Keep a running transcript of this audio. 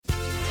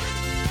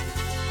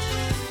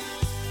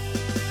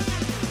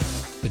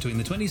Between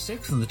the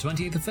 26th and the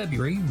 28th of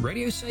February,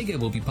 Radio Sega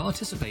will be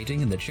participating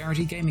in the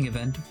charity gaming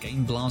event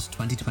Game Blast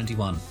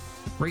 2021,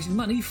 raising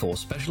money for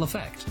Special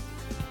Effect.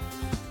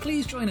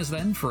 Please join us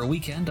then for a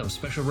weekend of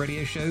special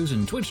radio shows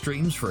and Twitch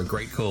streams for a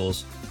great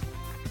cause.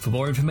 For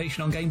more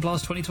information on Game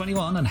Blast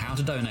 2021 and how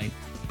to donate,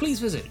 please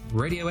visit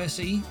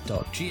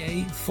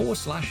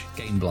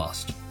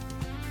radiose.ga/GameBlast.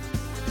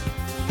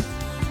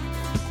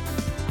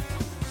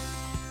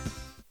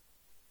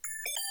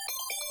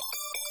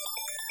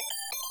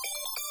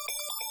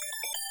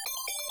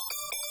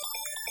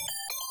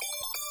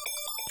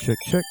 Check,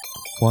 check.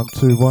 1,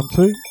 2, 1,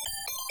 2.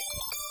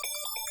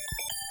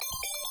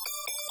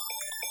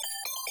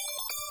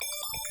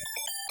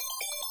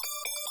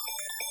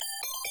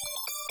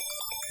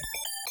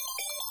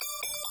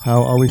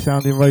 How are we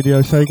sounding,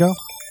 Radio Sega?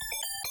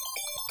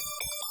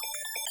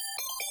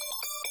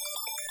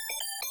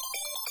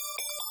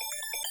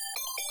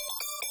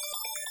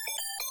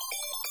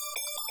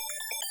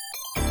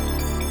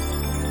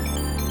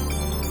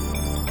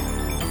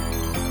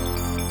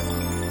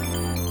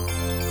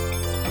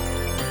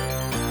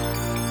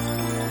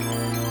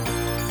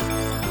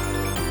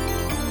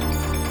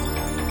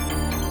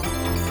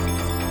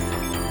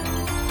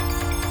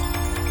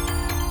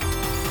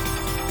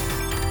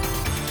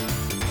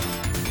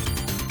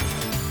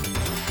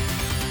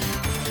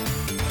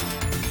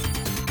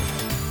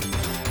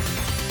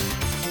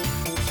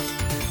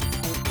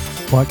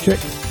 Mic check.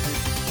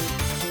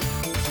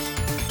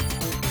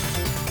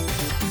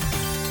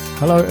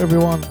 Hello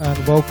everyone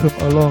and welcome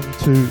along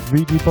to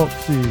Reedy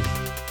Box's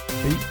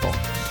Beatbox.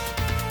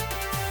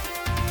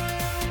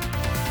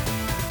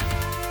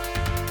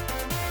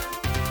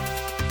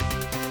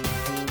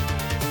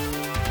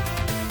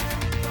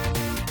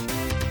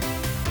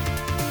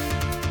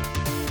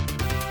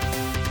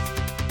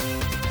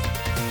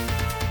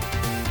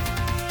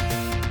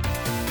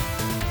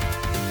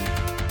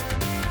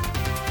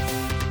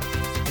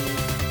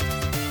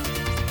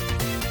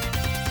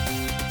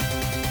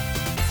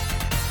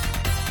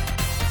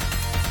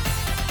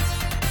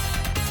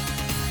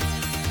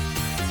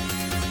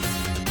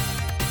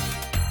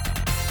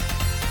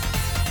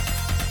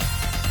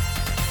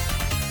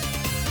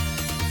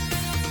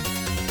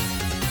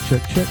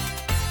 Check, check.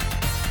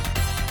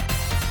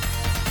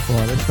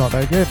 Alright, let's start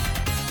that again.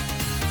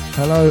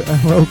 Hello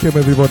and welcome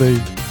everybody.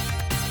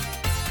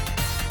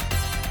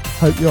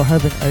 Hope you're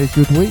having a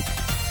good week.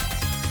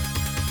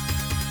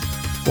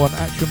 One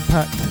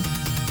action-packed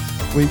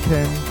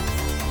weekend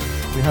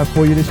we have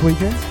for you this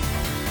weekend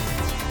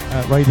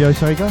at Radio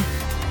Sega.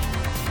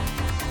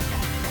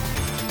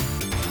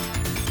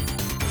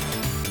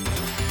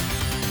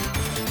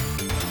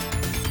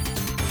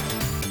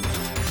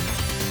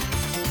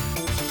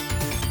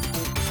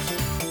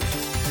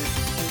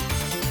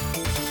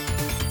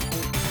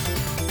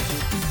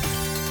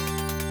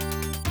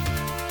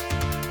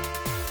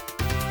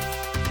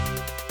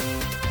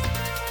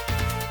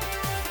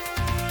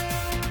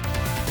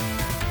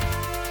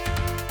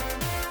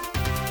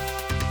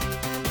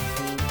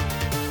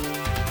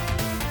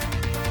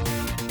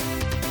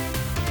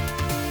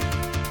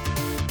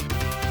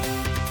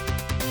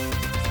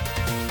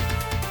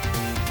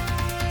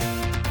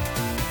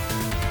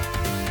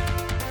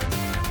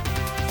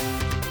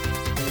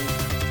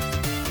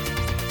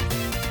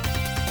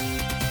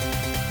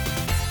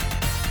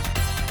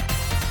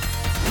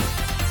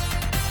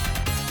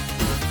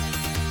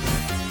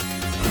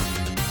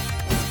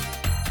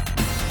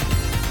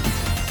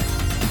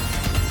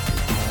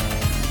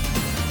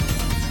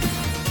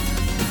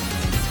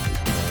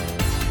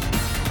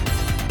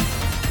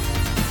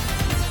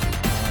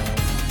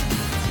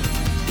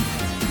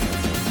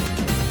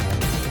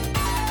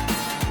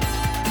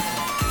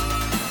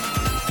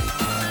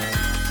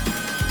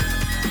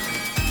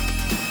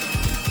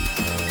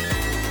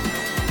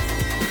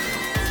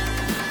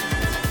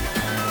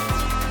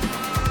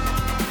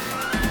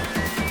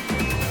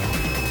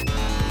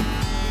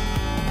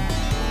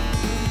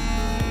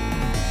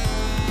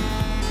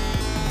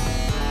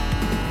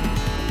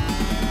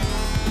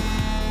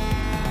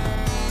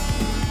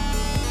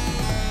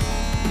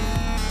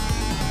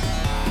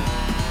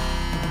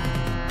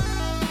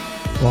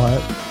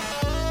 Right,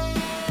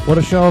 what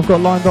a show I've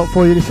got lined up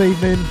for you this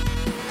evening.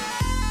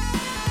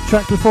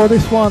 Track before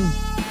this one,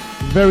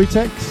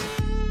 Veritex.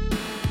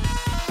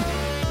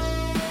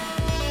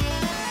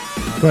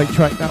 Great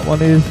track that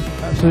one is,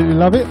 absolutely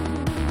love it.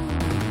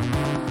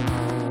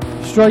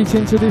 Straight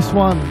into this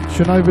one,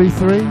 Shinobi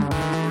 3.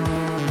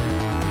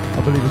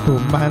 I believe it's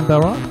called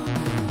Mandara.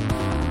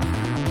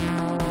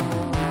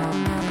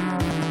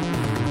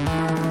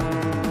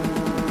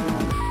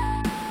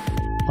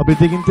 I'll be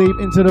digging deep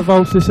into the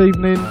vaults this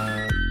evening.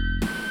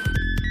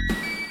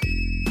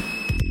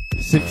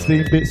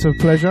 16 bits of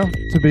pleasure,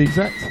 to be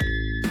exact.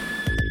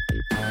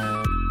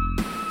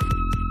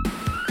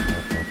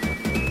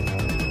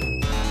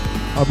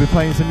 I'll be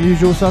playing some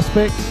usual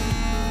suspects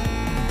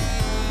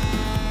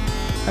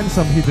and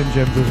some hidden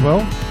gems as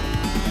well.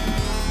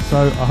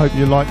 So I hope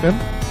you like them.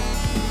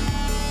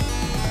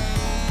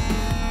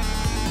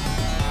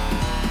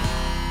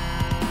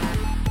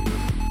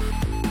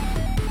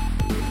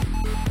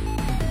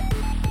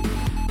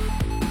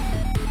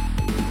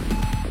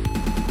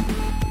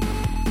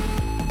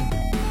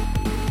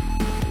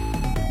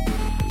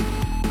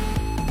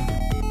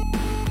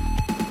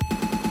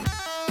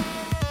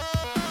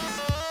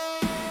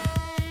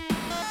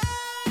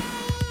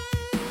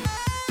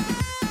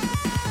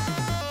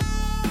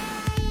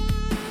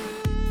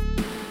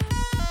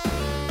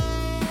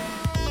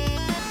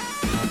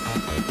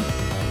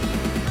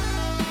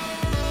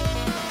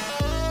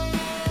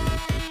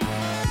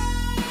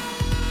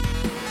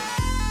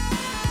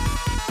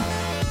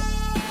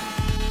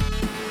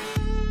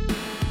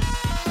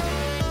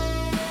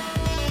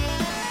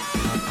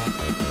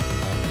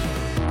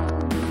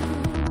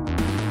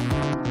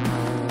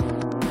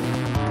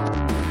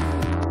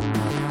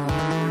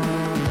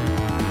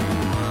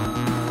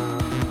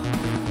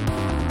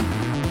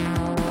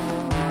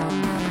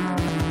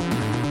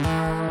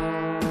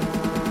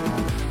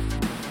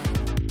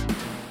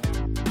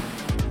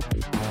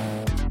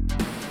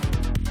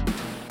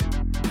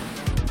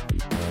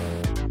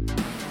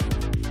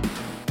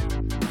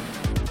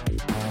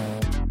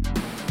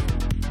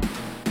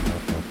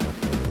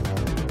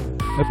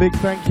 A big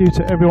thank you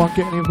to everyone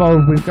getting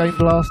involved with Game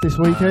Blast this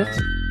weekend.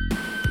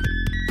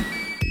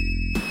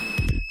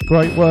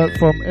 Great work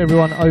from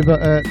everyone over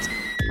at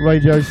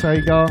Radio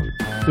Sega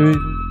doing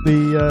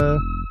the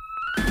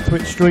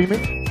Twitch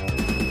streaming.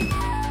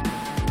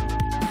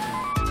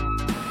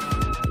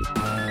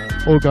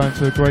 All going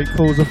to a great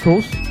cause, of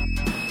course.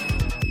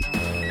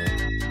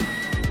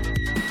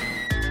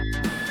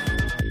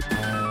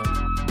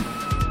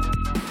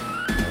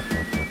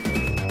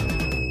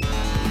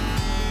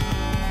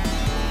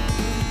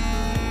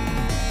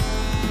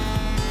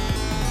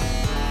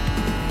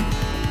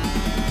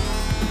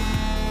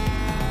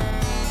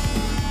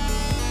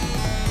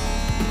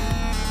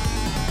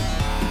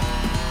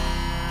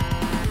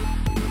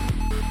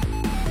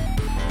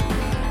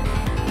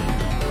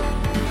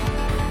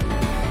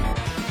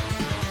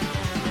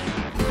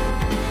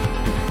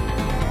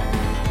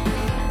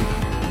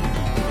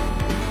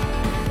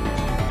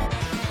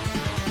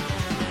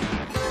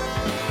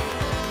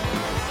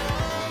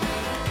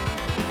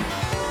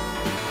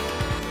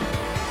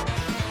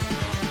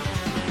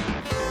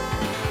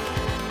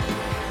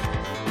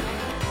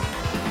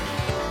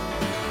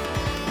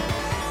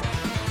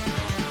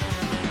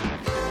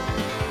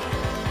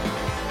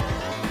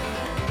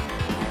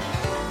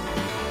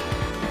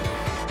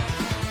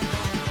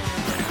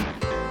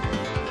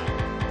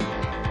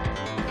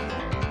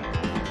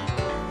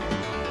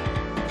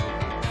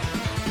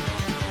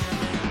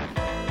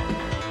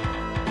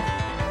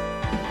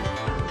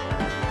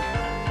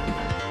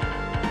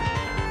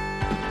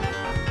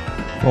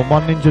 From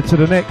one ninja to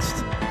the next.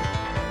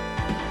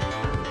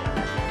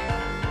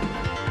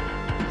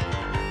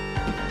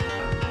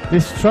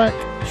 This track,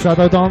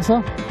 Shadow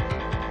Dancer.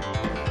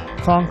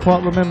 Can't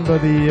quite remember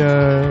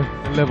the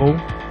level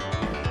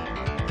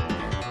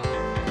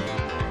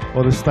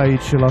or the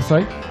stage, shall I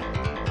say.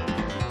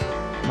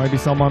 Maybe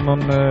someone on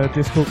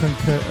Discord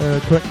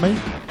can correct me.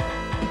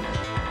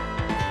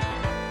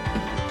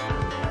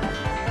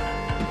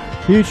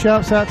 Huge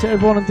shouts out to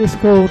everyone on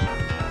Discord.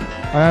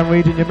 I am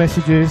reading your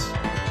messages.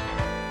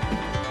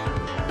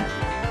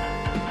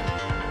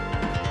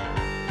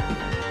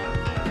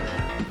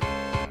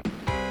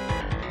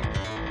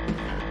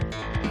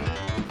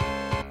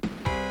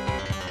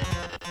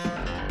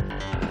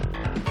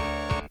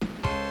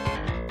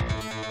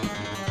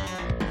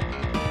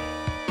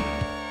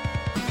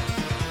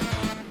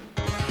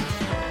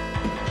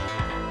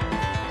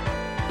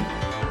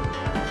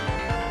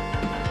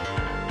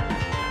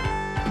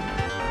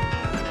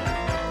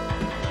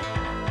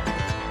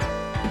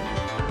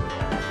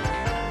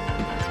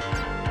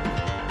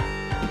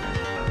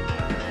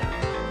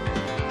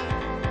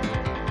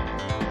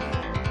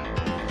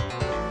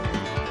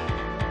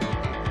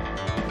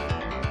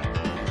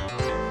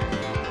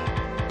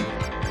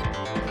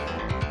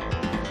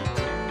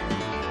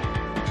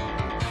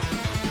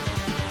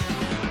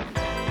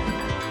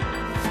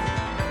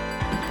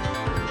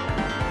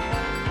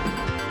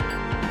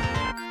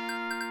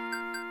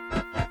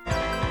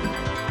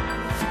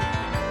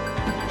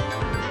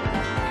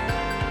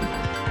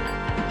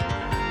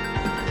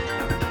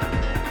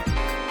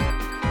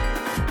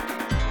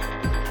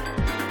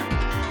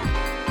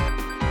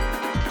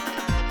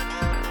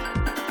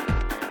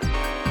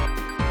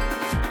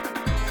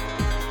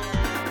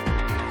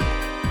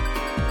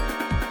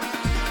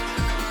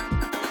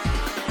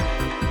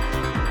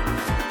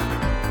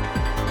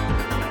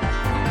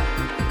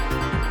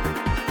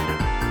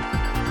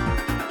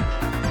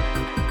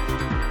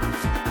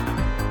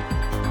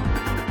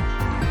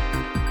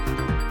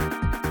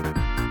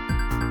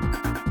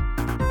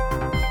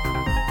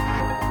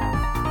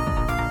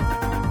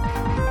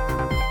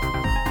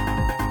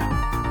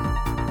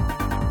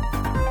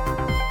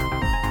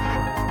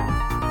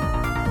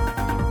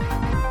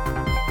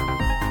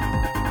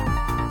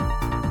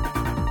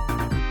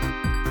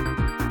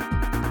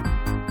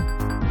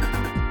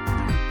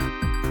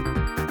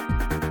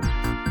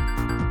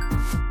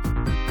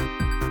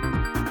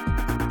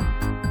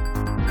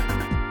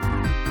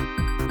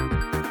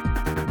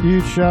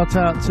 Huge shout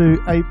out to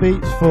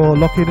 8Beats for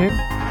locking in.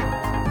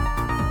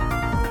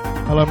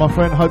 Hello my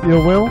friend, hope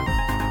you're well.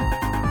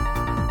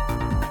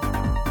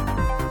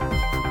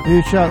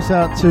 Huge shouts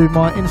out to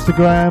my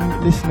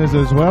Instagram listeners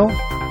as well.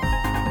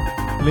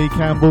 Lee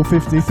Campbell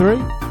 53.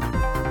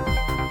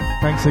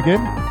 Thanks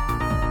again.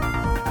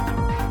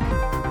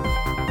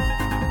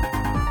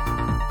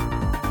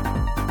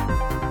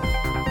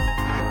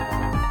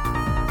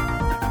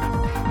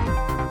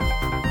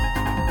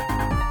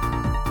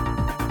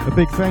 A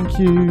big thank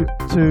you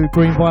to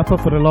Green Viper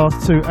for the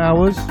last 2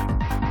 hours.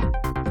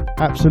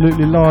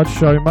 Absolutely large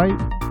show, mate.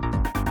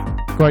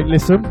 Great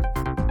listen.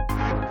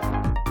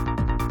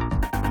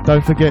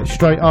 Don't forget,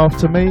 straight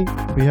after me,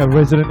 we have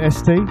Resident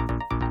ST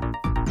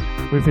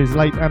with his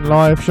late and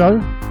live show.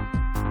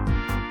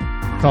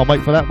 Can't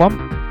wait for that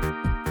one.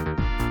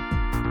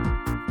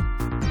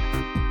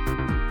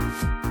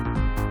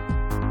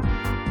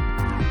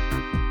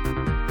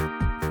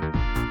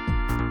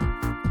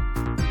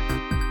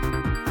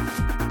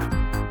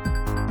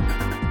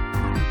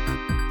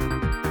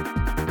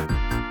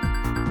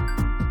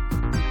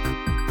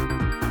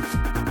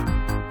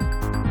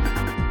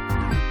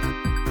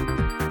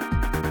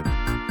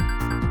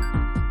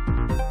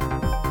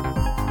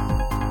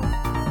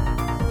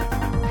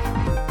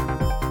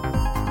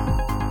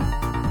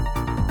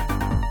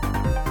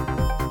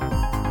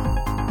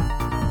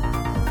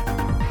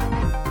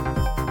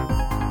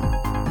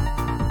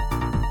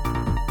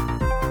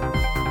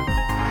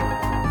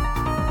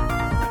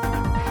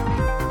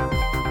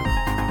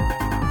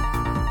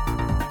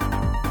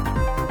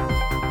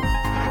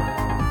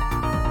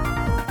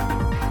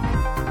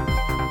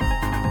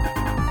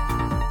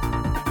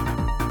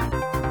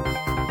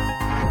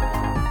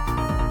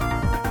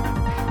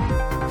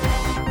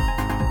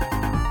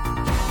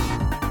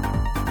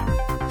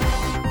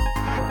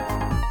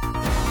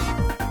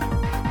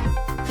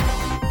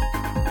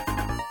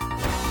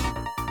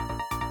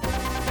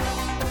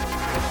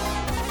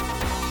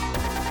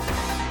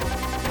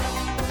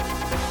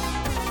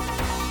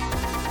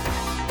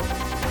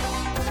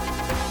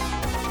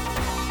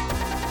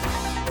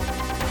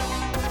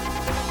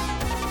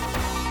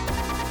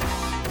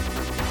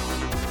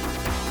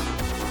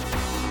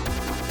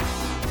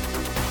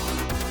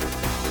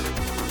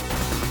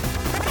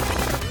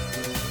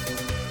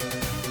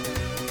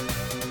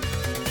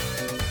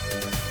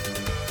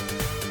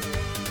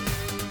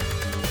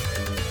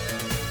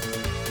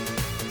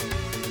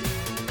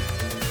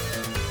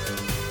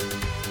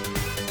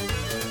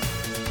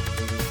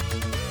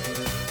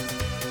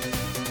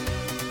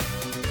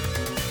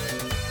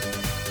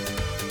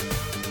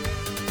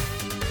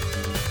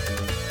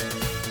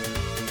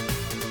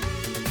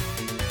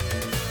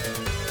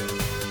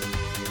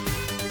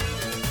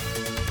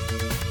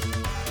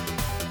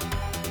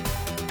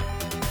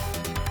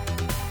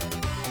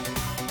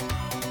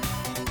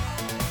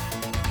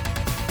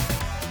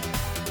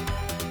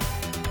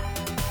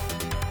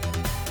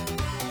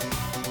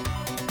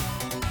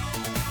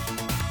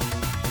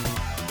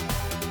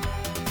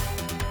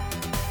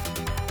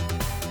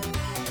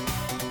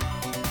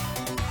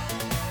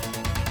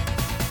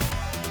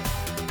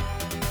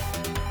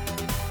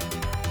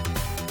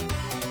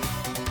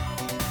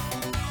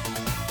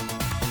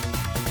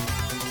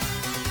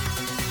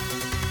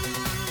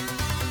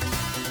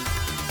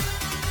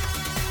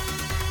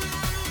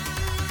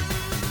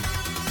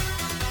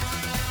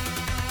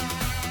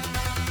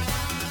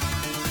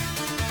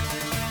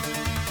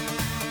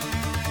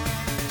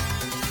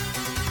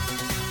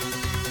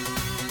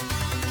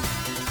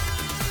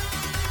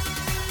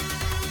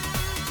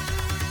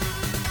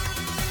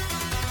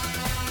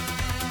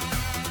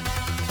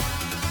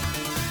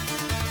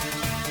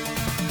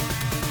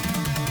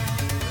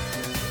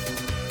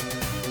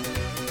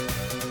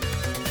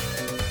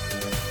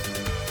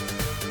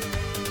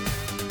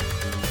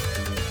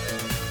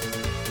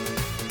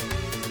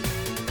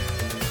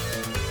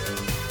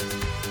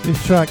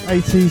 this track,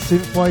 80s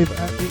synthwave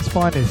at its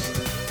finest.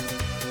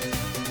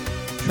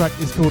 The track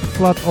is called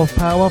Flood of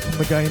Power from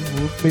the game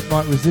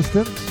Midnight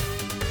Resistance.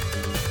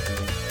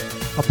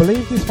 I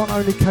believe this one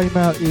only came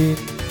out in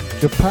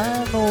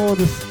Japan or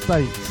the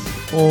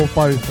States, or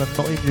both, and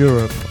not in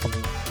Europe.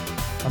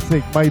 I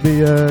think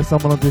maybe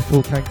someone on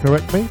Discord can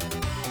correct me.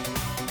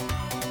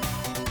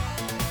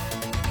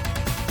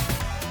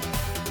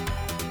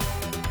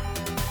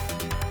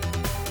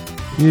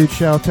 Huge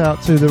shout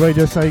out to the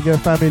Radio Sega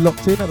family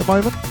locked in at the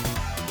moment.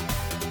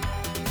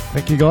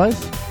 Thank you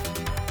guys.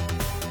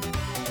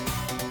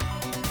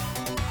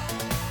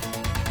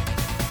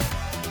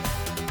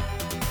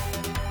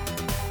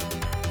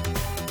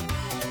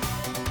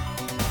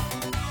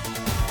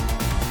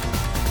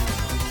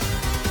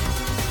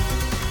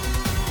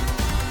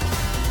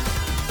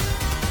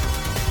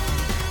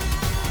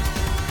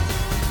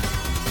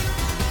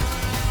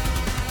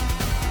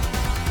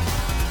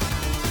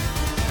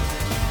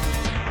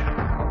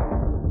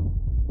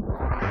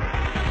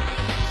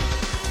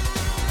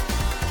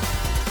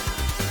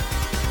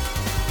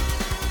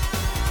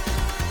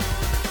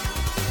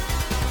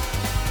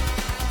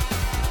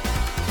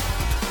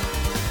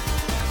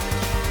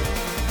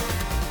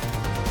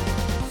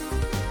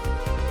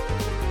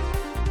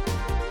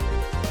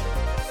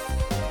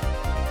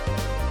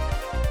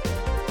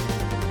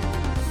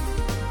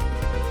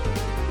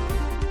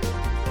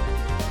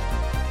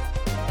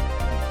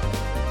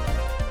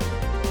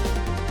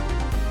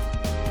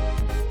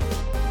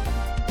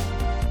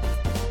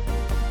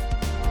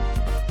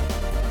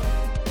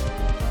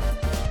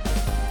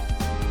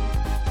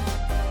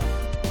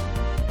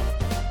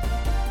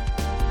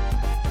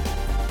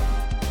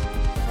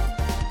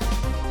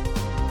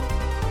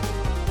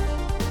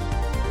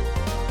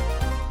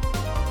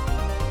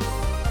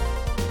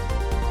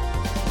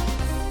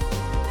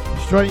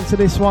 Straight into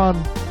this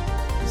one,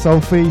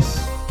 Soul Feast,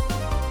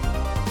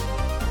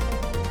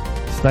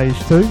 Stage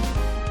 2.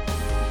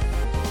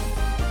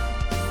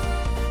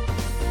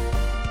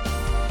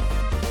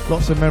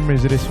 Lots of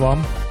memories of this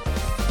one,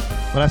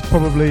 but that's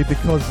probably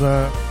because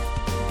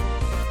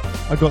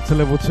I got to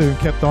level 2 and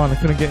kept dying. I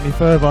couldn't get any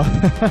further,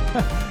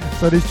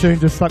 so this tune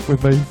just stuck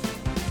with me.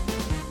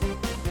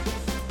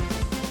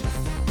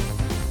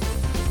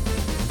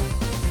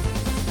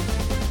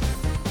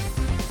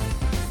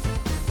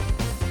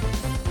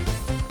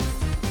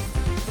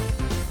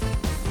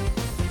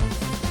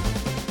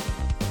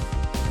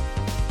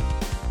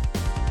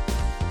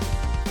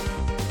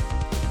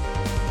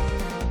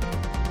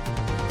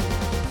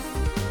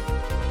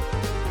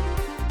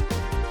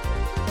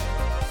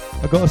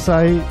 I've got to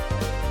say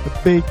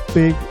a big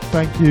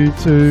thank you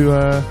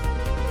to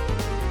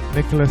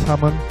Nicholas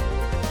Hammond,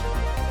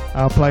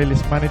 our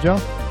playlist manager.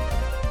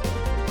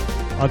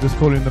 I'll just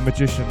call him the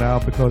magician now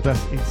because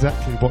that's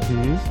exactly what he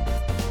is,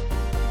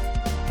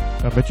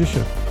 a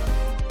magician.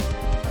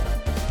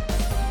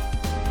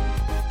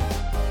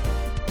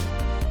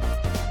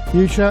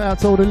 Huge shout out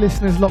to all the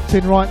listeners locked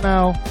in right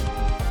now.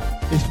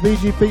 It's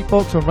VG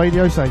Beatbox on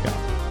Radio Sega.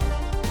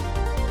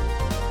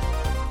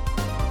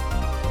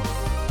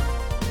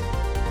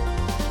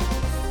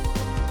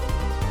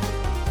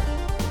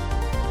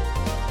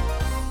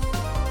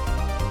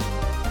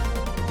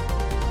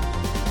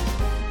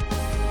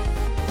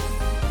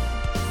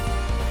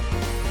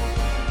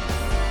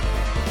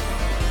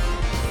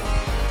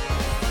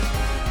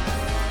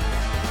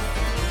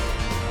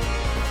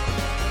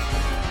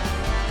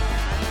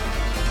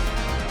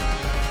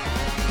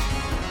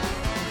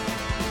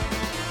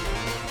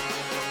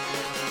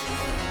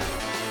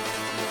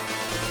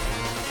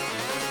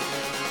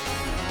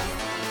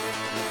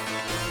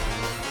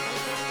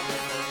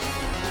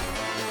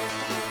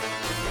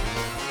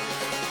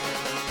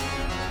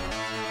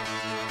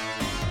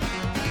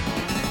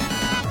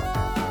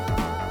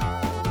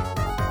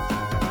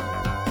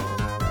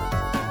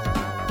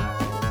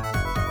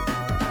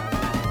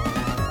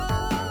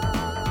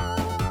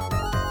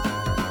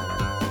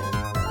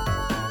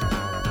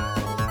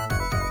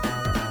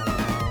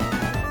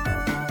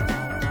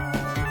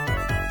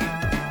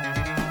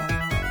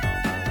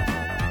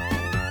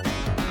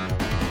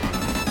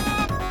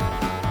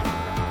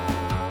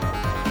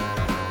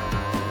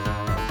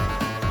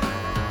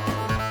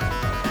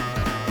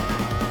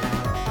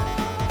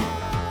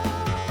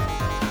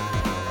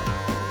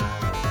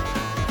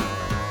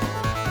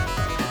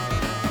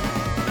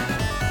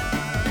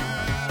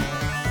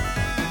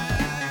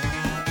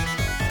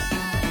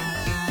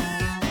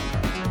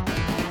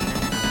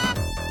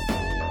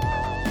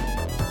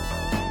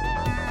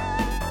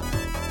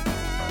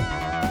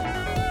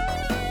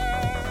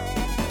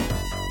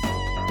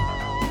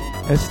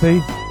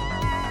 SD,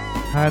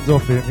 hands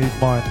off him,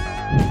 he's mine.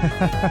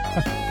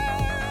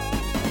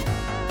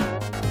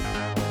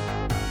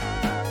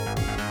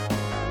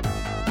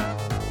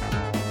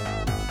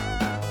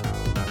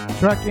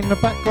 Track in the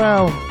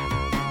background,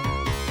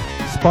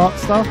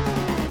 Sparkster,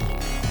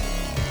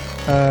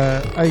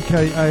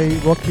 aka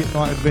Rocket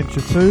Knight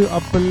Adventure 2, I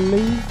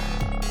believe.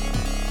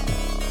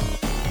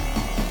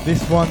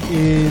 This one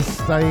is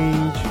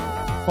stage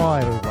 5,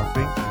 I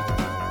think.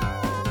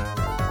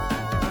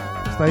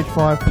 Stage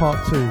 5 Part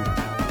 2.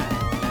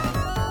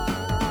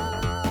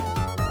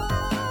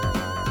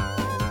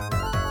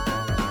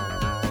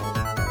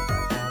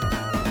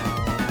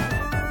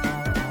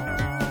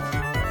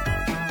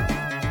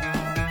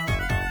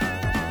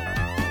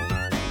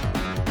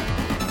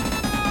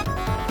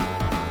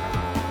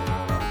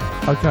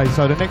 Okay,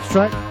 so the next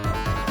track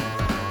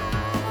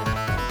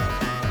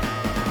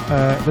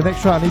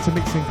I need to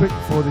mix in quick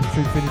before this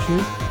tune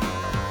finishes.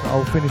 So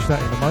I'll finish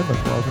that in a moment,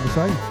 what I was going to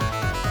say.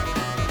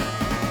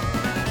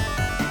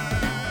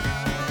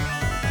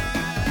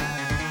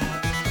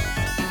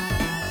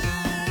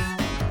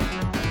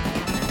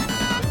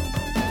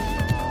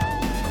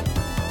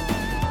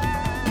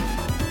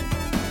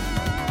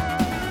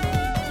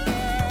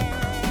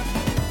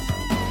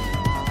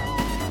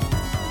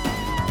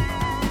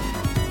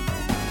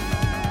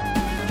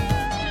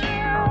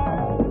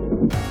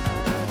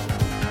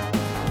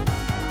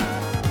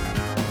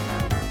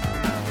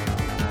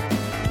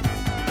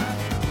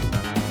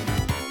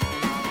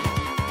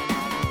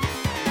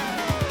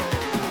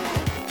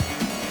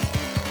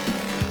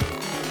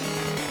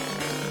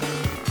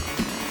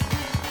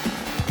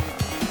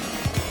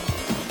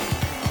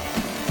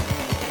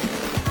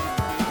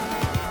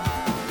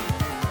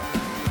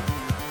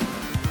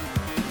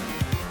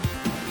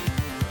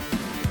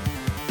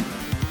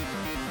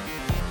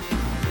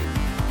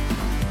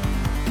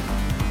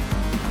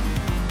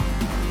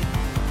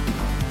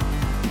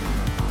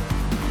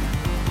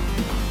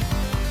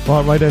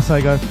 Right, Radio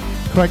Sega,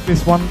 crank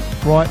this one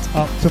right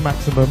up to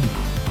maximum.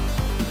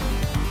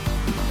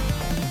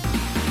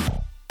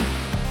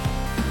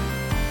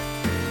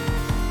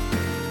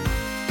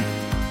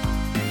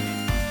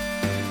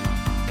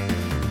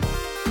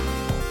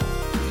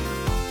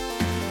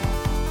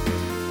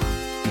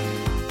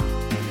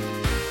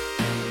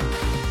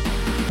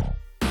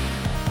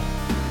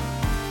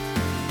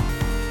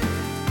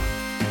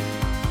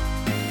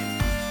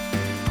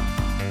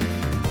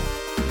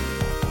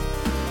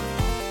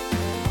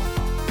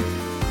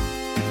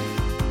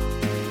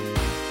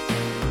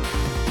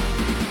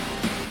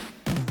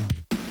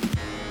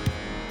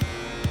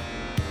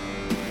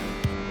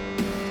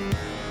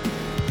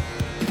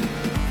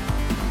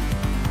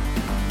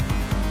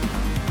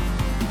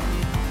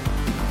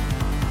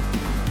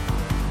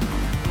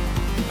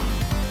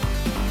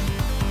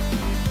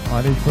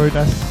 I need through,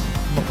 that's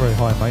not very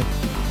high, mate.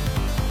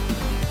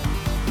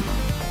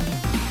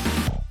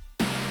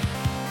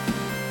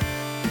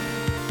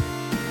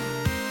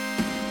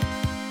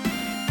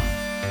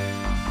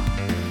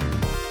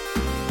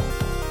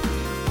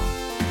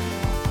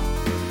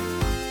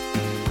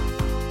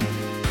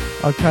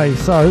 Okay,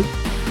 so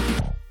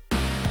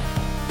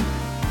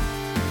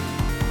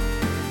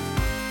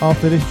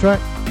after this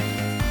track,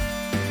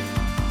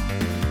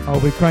 I'll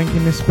be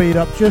cranking the speed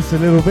up just a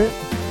little bit.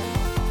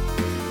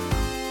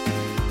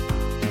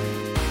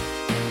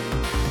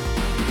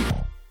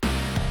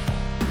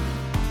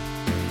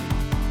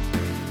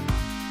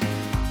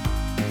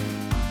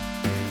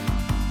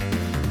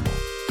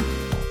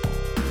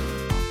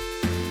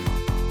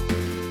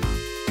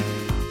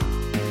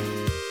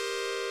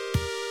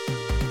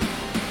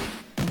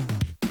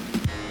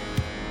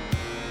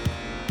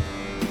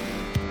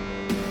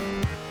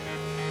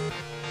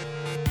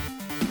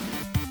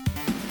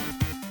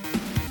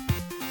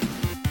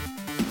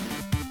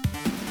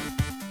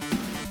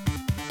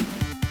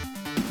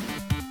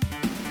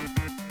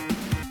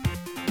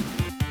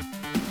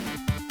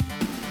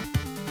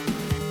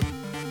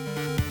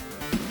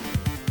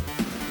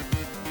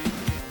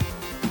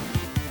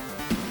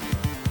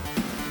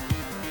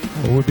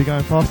 We'll be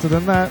going faster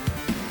than that.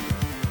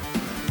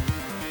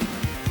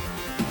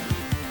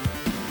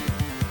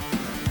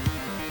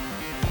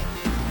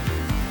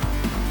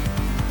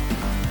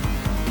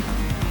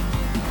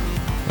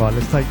 Right,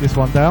 let's take this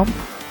one down.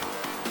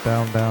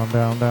 Down, down,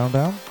 down, down,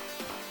 down.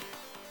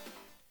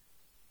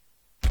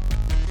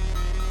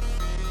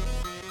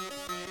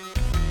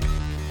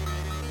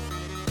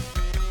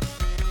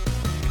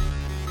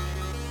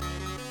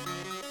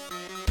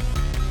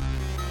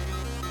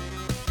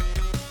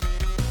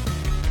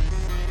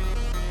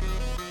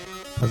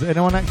 Does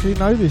anyone actually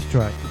know this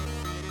track?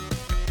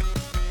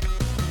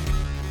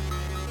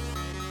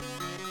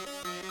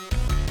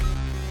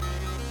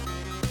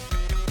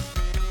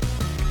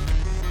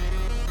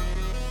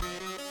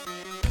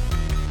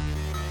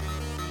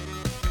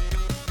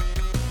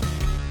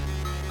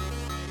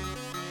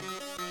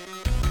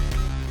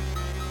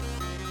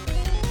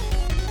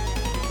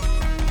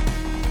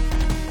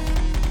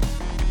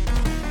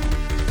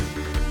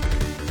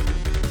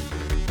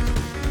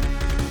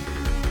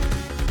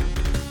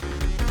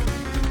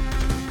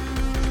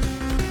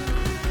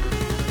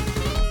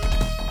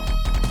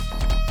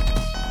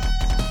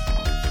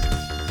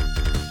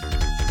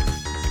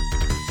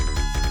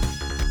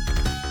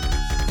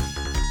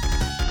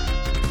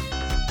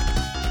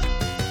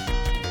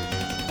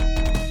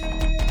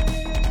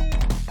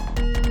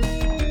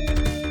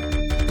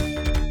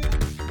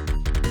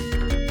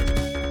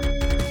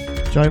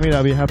 Jamie,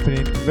 that'll be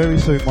happening very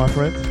soon, my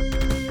friend.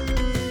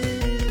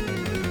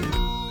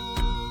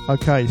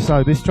 Okay,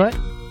 so this track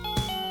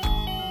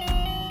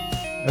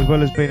as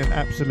well as being an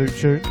absolute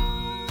tune,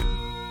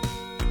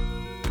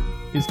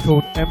 is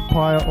called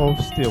Empire of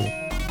Steel.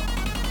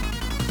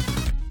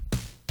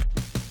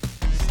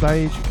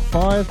 Stage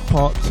 5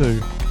 Part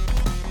 2.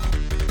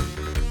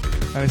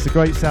 And it's a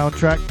great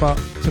soundtrack, but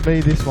to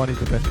me this one is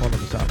the best one of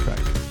the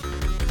soundtrack.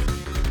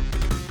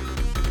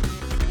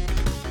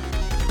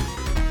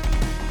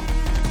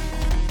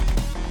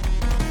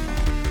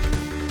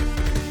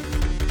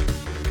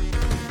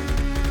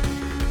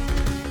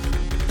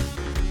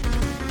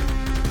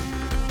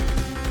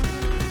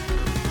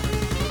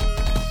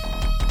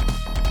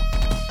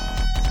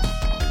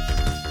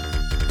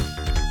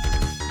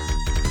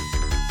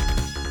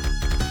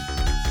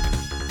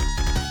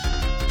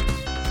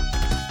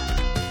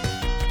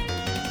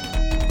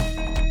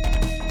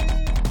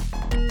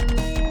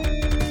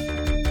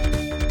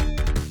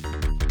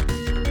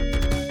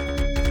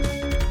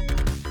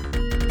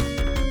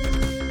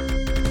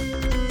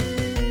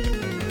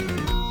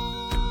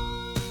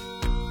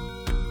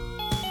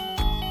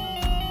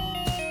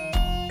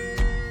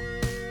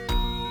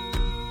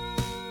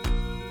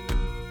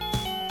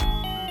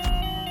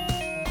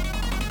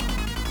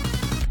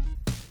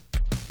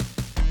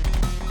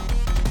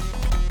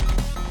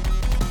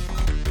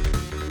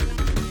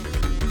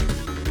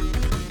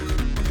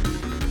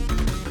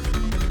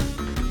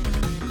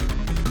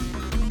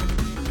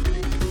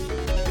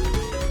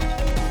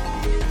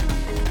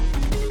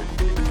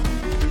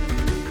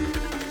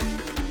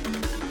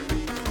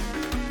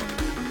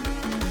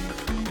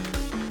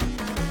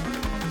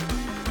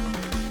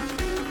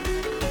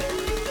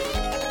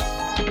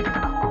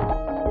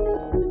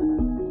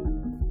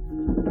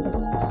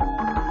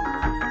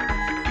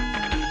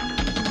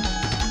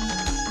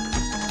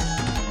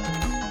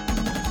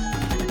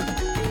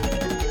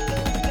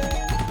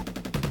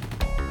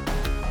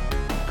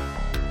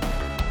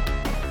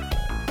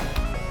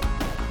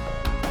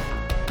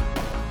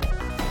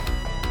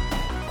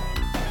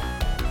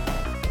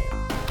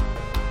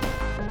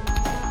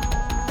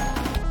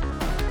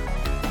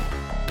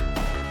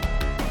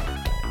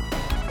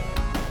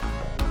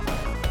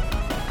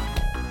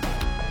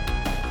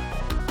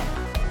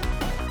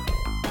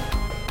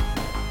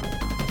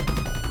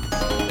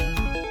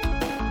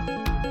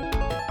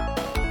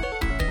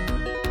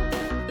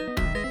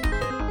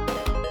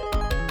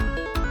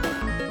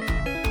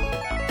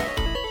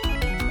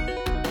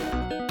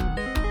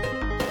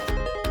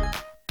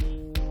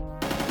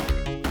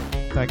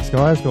 Thanks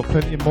guys, got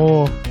plenty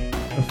more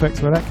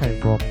effects where that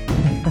came from.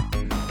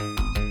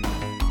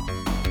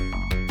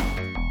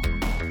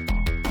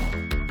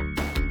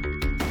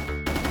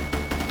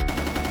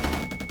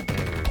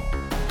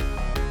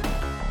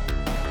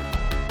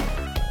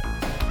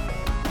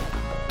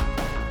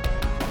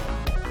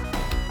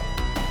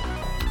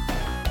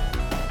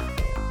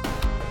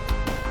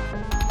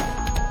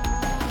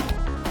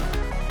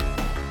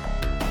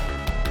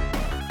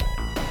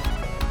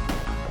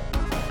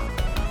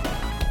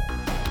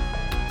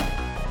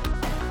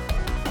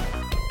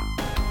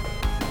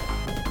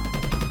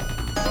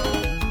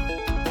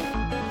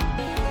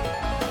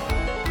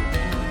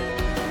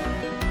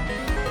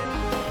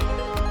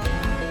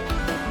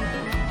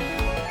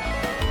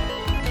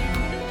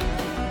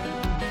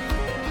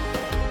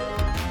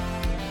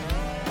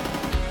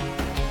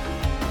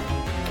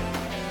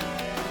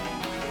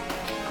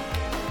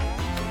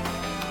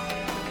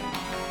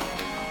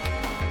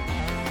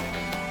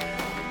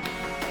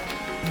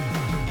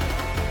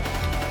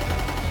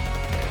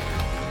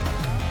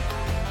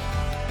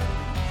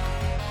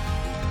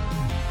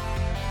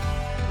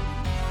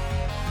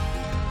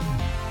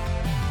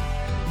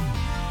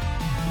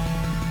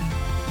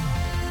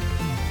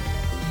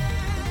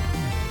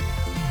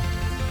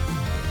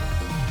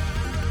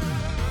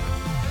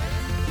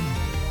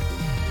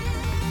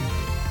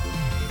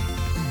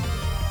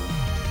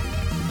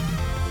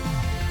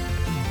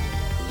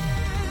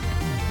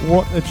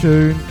 What a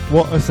tune,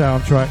 what a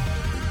soundtrack.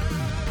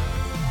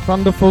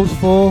 Thunder Force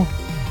 4,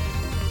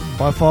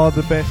 by far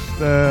the best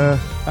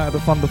out of the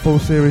Thunder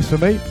Force series for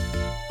me.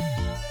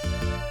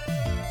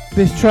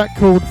 This track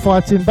called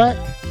Fighting Back.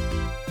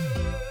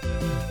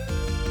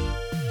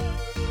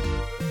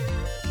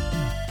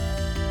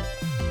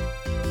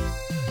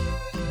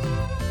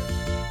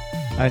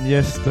 And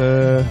yes,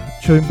 the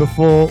tune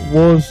before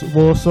was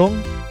War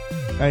Song,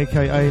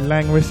 aka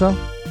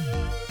Langrissa.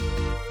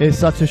 It's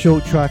such a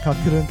short track, I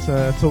couldn't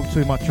talk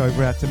too much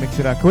over it, I had to mix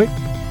it out quick.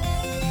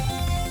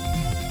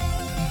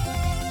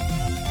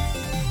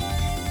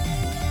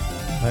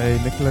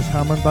 Hey Nicholas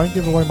Hammond, don't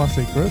give away my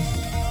secrets.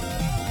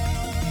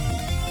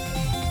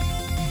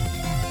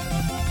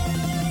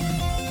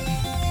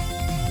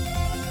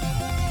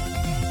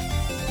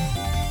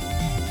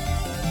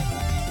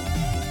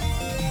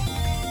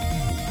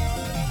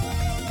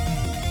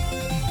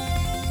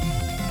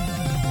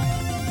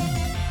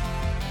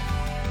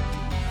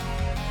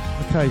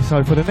 Okay,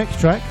 so for the next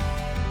track,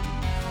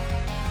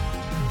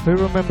 who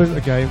remembers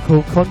a game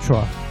called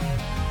Contra?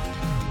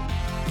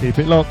 Keep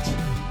it locked.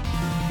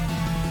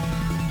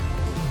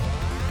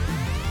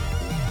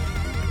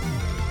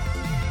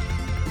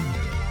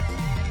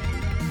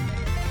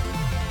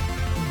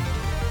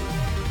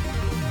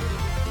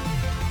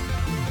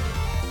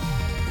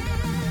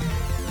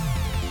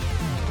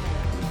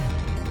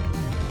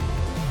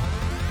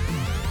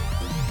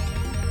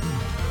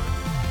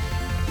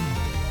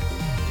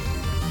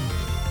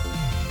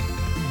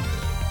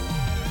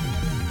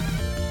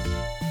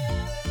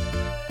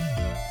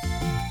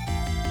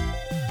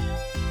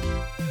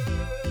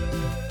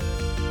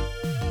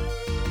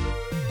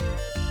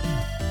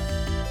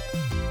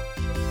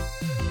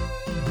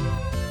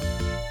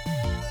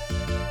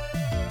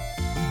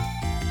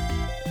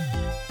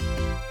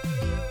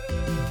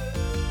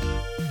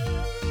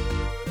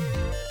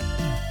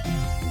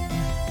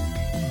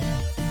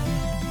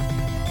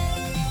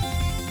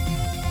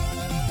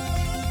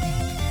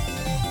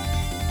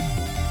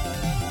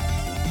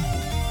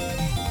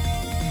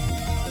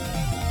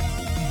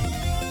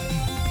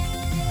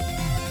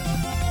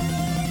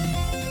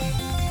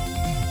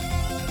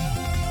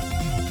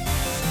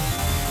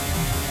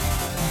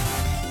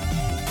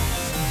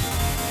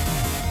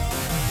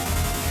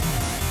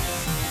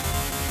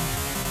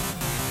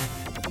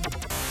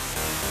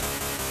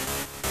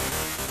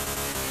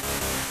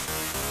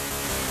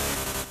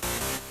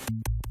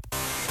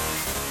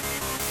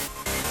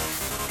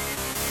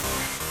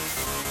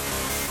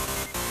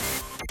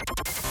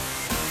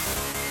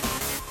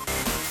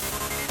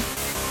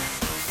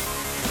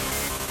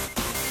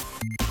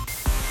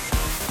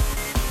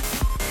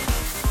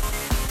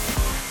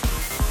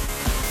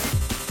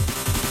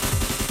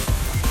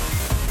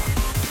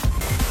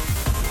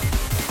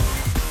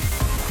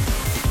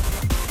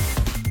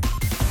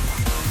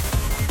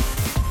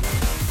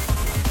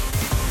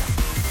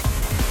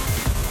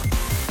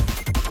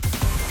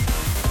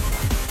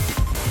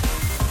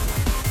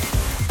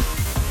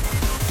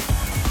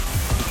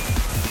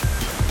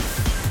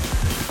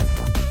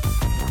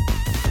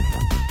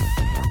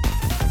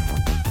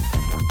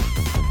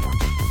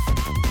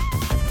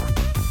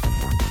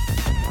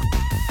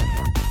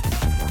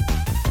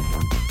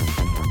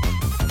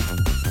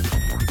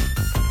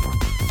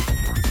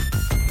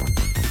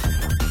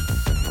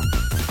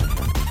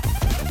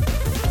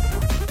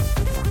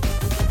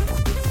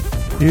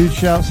 Huge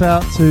shouts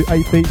out to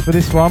 8 Beats for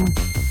this one.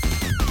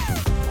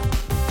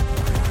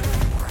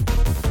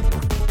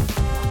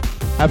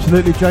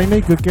 Absolutely,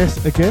 Jamie. Good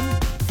guess again.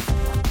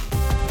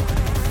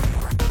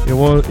 Yeah,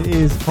 well, it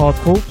is Hard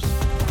Corpse.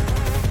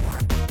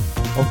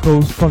 Of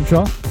course,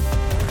 Contra.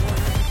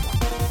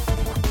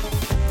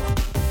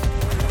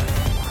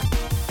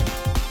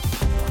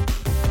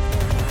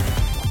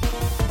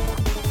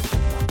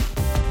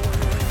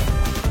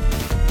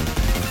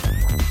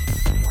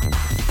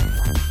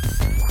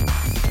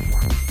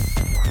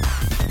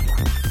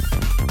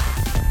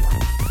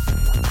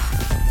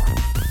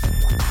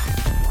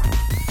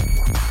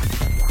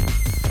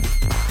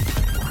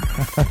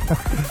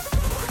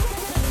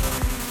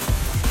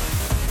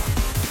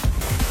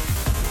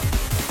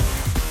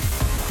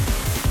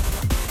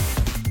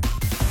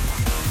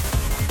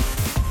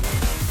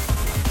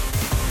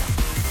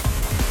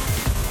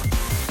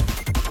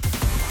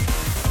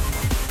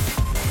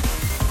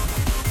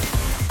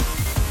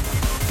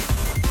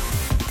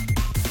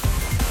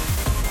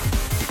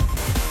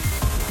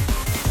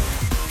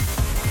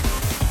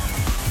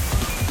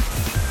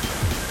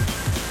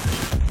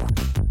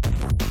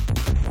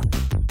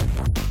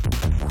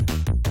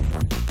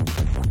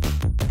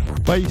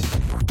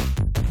 Bass.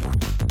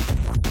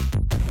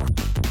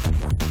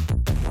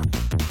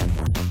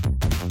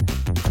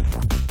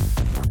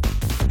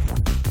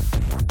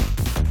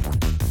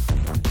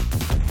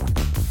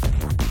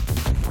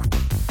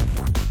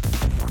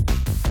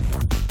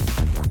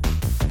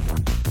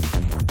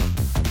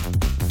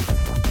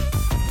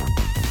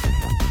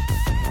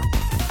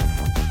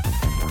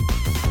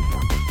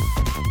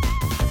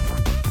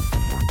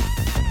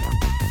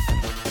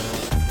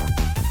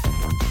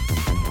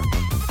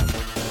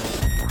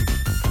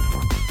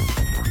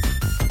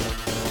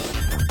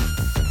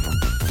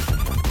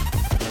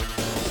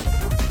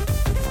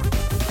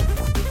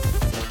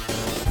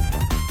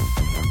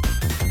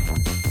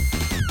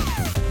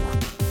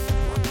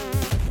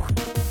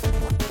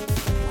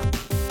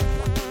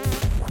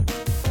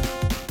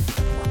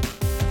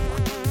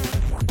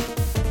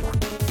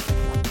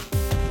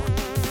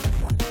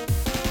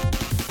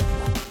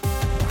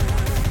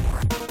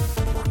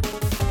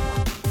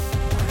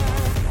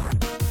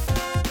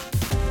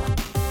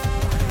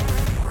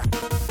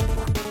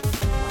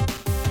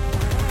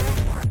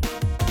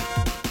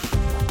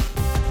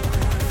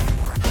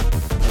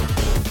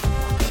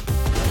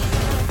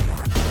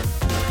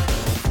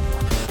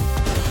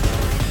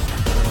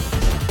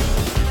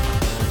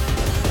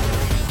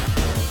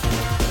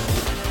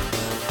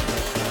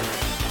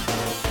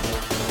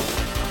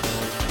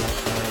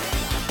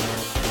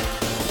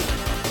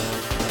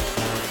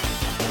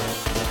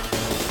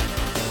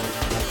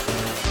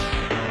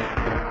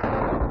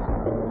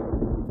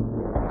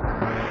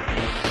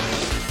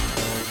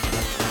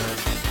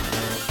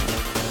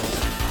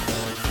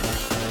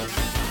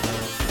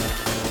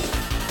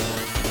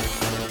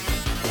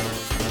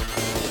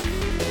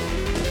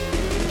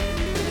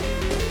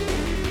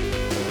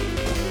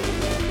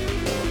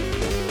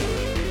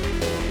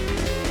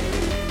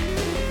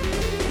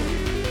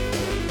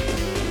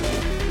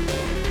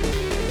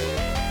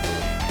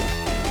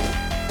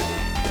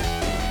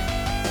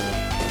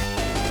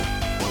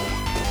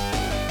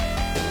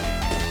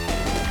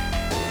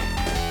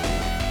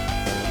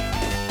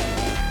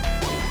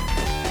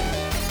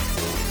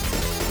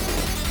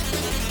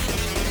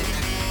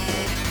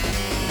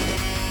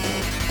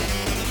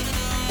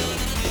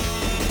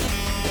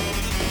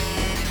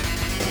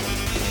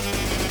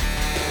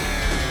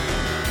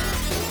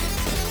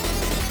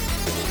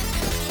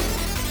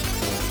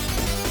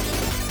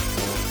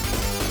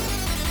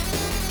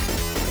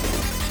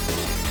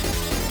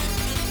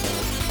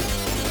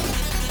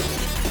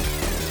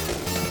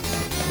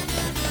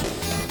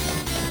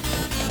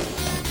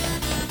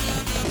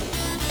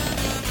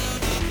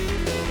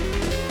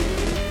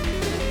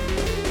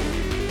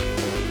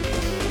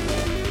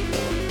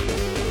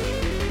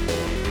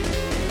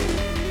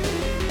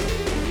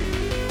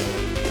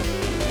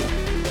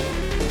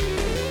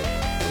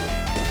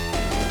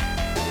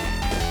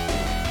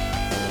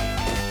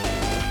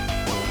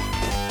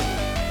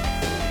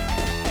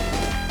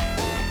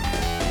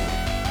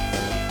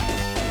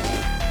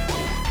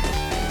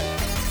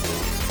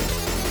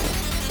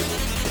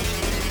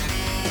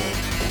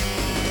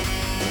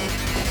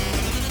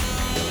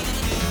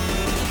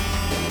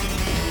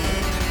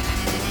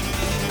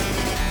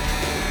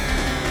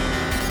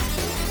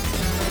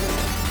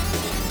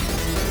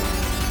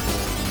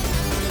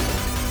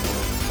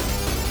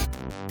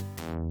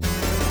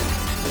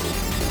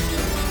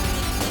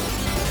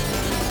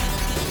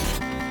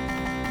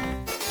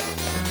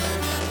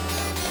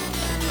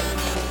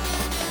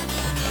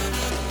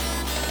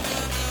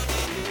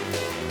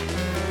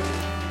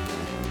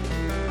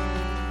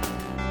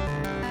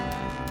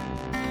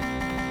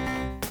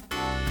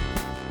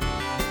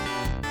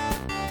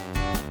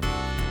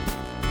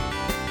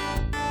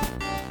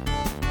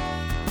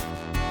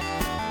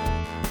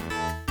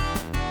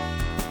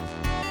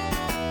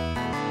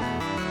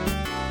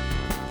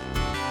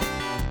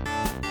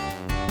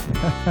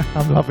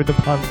 I'm loving the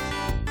puns.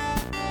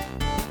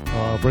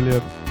 Oh,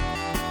 brilliant.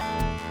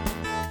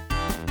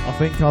 I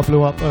think I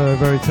blew up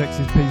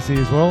Veritex's PC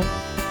as well.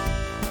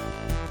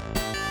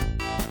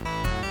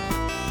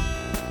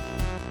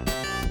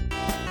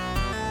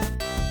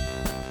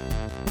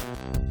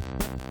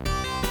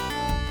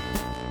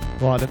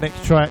 Right, the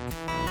next track,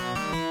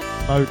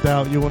 no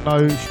doubt you will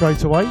know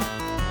straight away.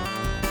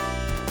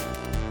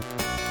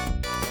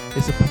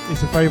 It's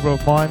a favourite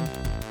of mine.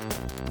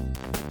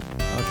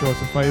 I'm sure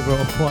it's a favourite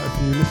of quite a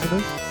few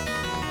listeners.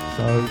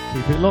 So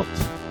keep it locked.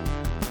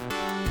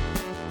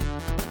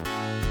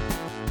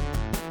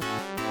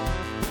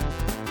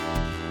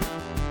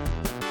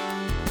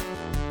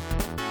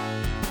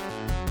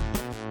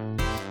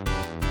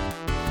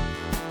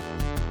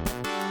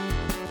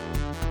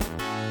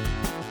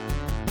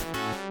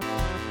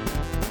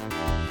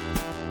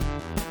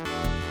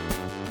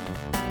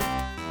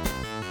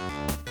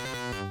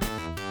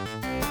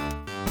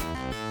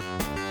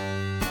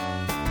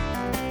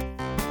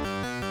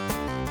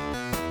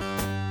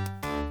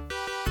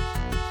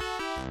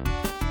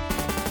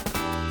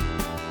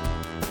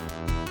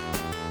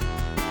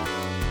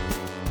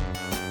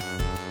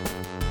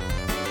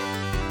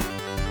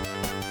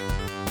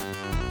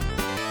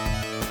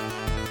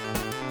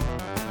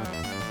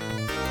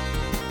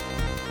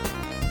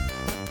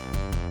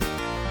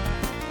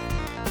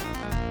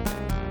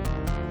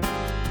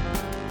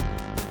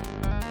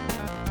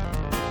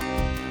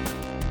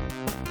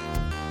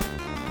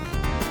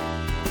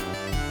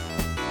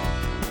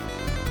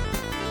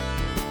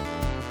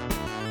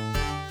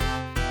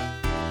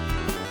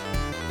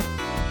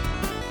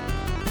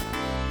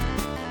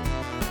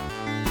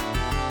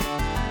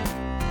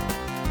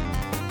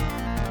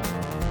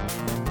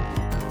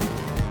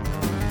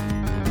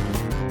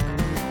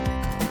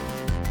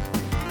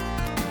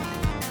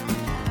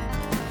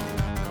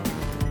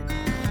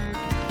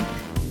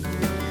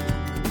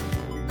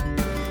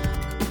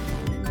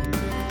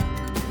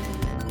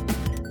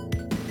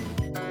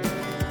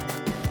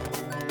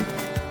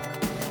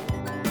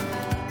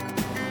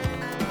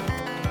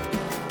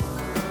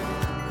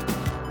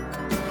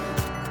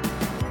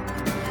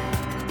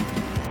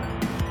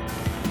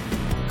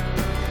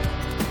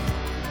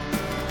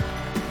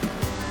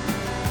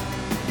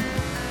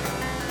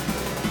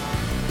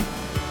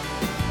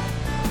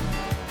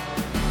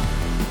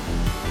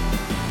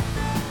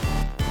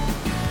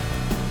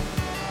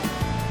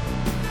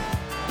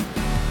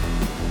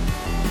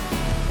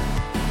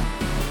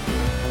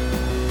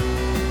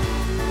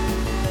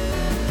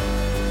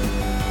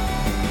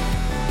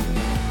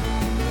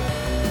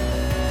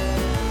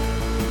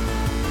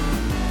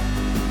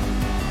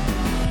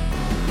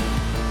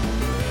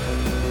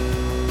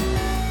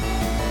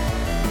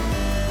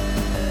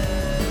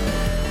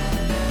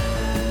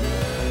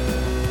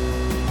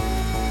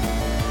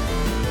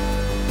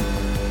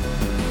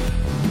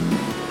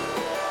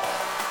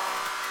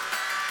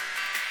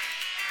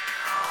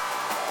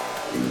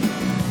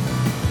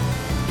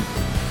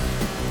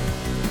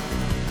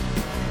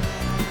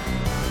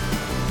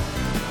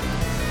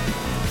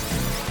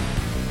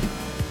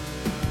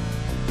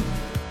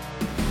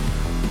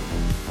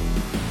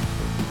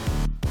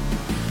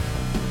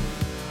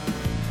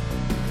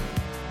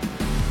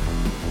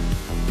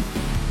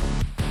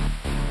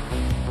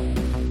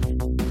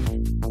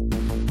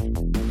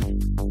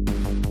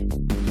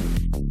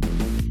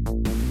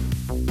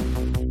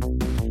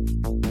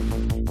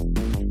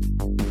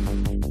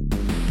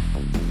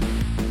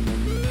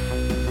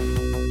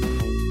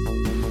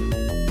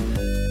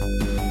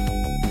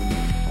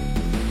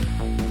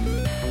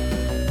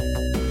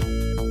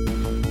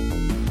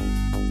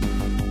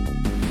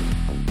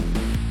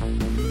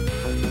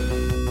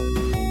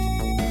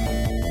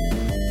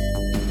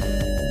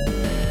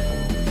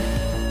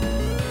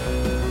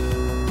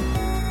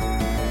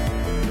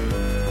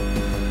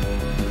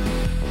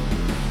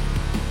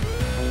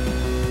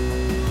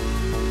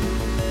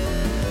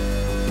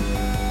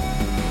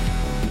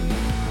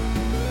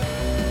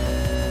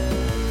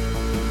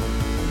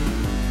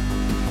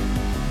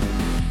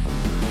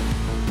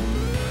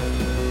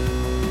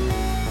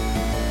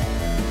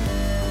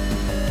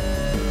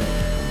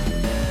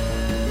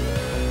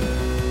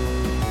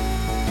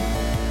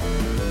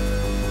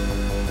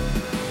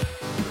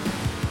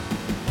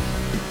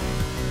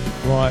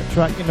 Right,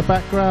 track in the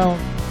background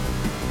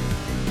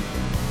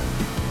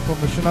from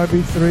the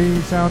Shinobi 3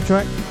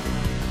 soundtrack,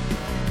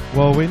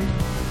 Whirlwind.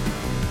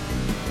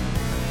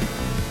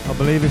 I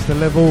believe it's the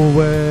level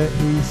where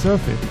he's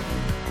surfing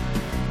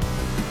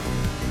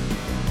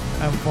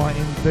and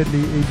fighting deadly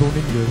evil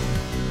ninjas.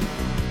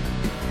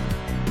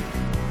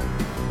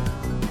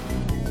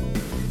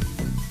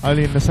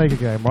 Only in the Sega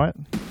game, right?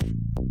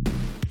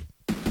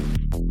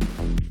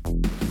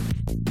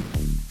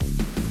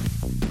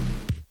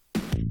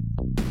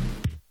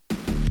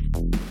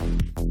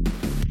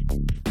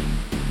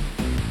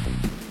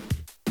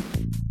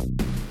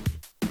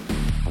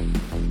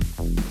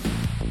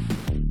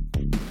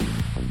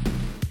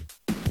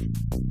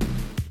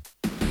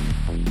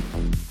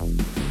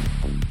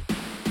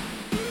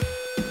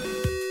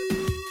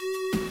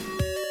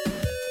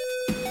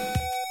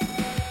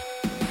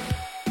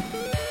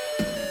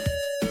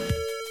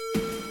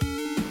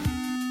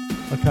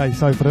 Okay,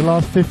 so for the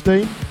last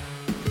 15,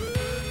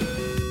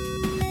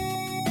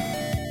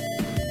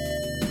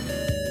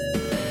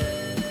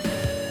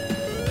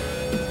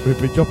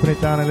 we'll be dropping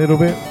it down a little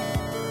bit.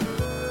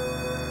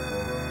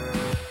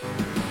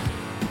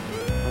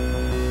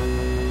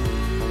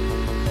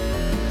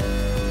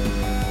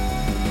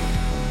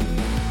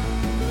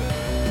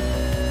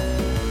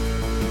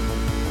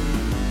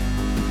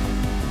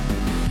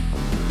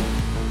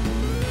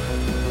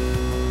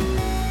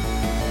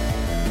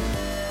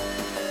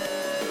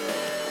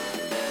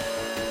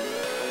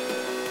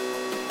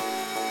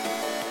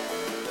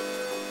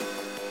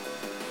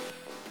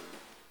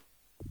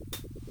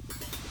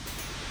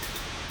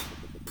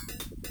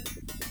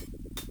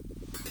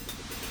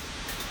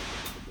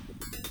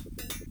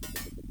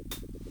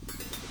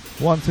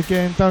 Once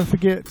again, don't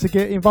forget to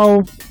get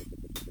involved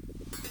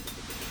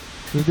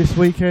with this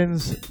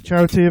weekend's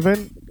charity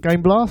event,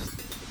 Game Blast.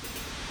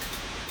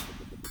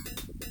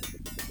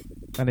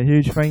 And a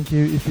huge thank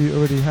you if you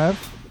already have.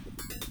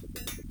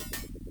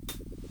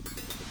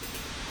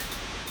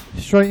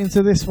 Straight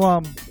into this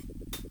one.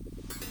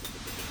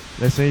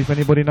 Let's see if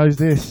anybody knows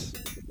this.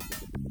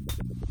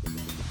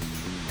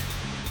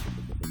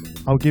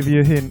 I'll give you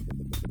a hint.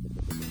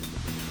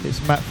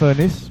 It's Matt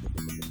Furness.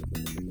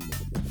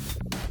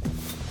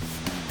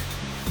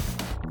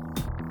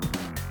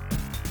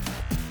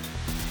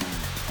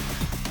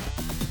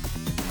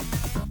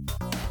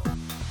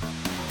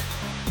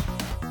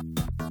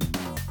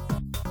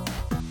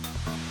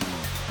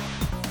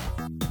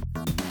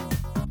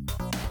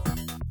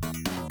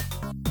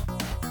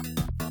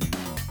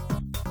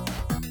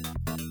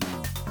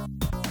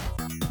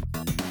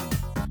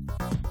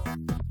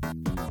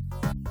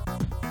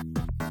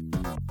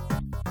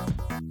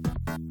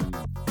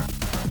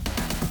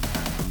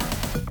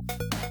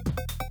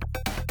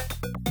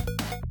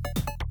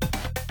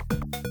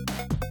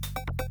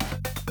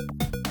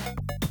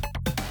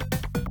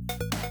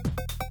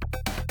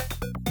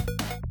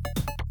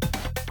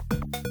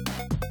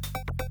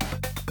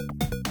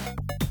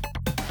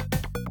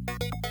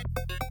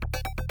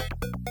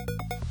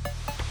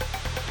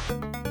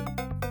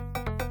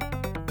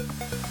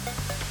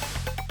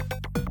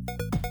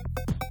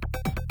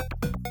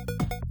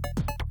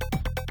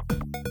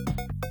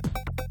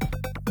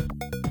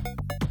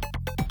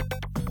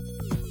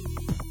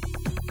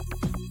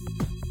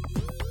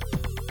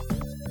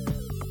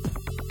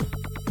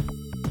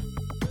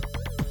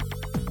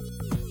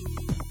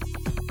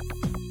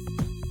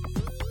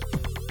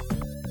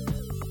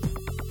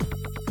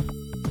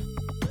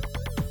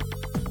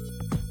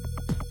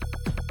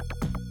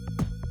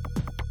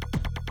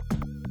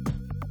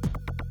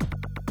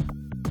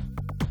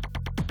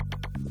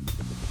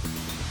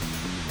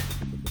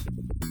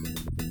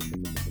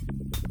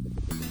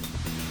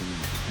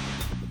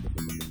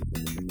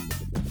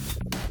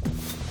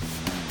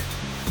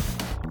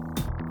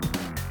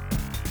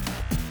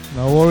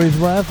 No worries,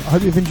 Rav. I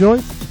hope you've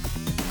enjoyed.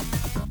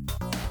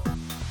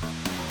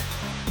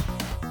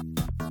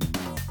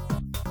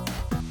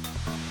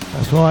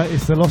 That's right,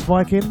 it's the Lost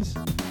Vikings.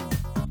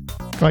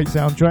 Great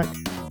soundtrack.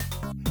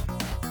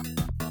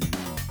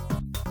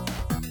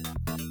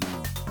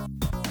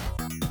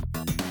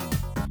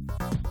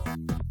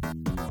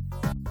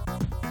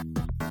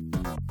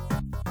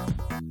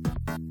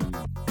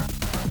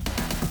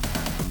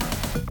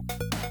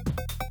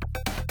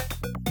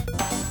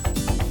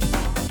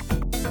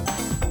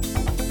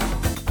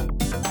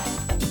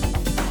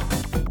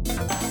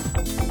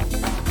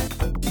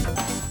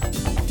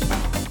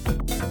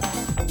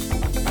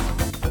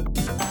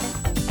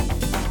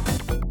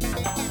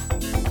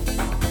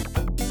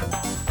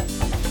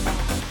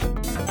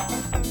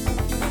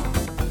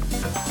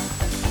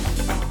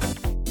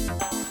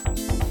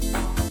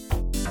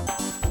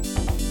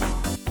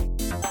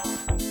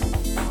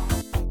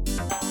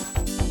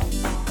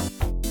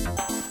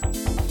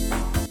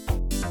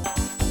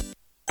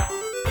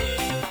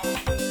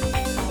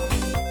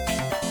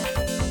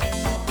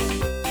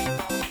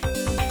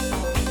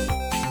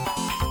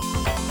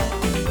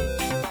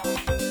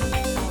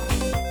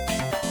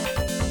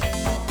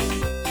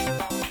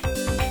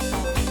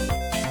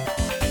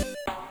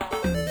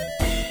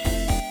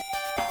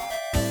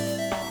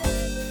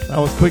 That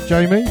was quick,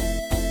 Jamie.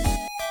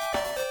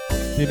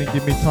 Didn't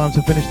give me time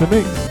to finish the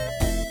mix.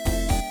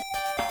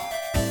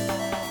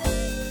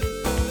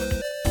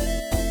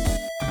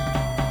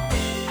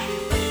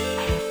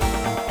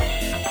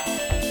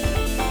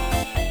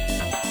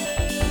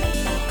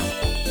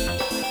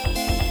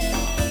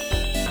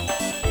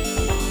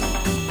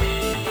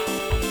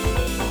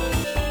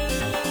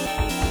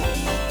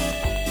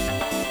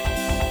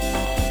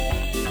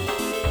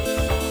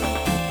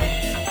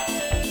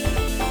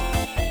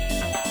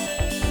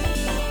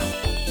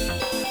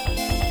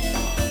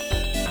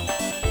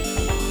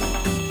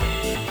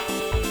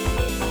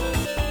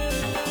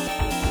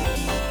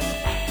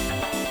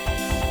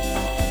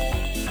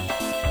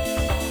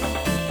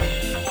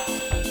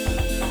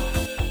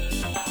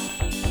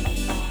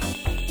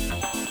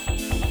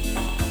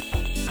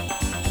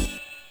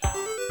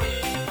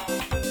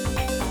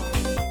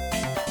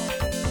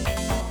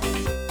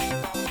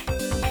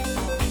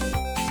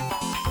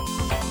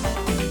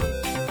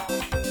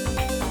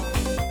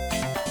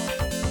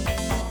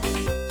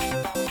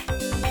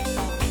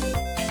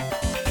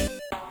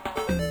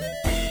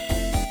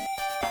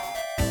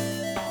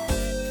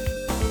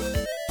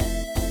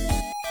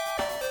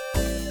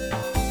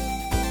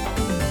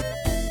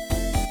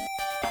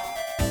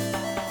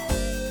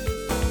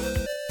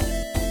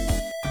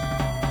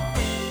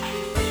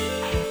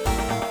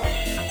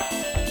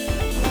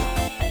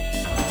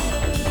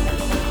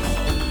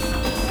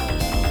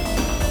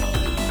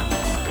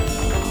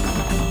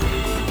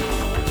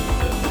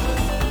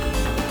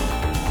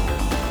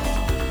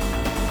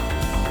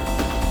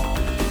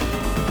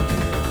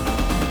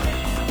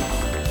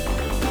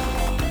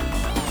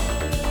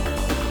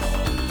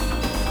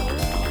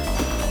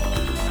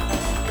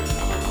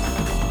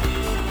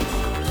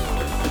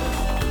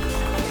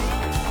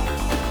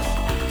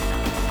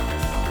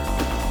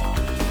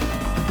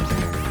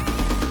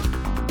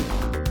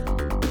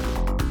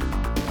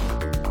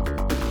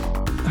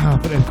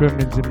 think there's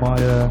gremlins in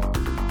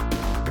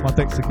my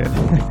decks again.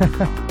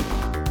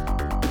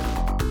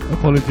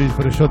 Apologies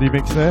for the shoddy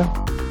mix there.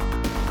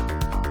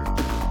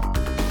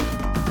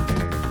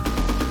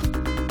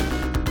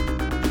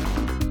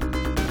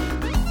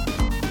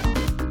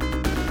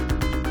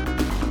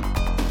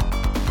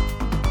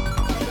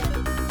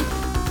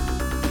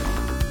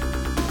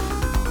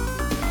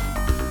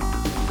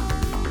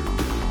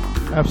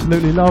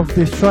 Absolutely love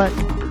this track.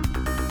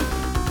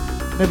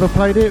 Never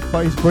played it,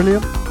 but it's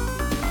brilliant.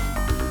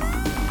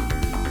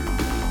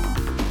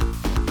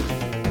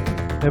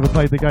 Never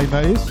played the game,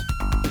 that is.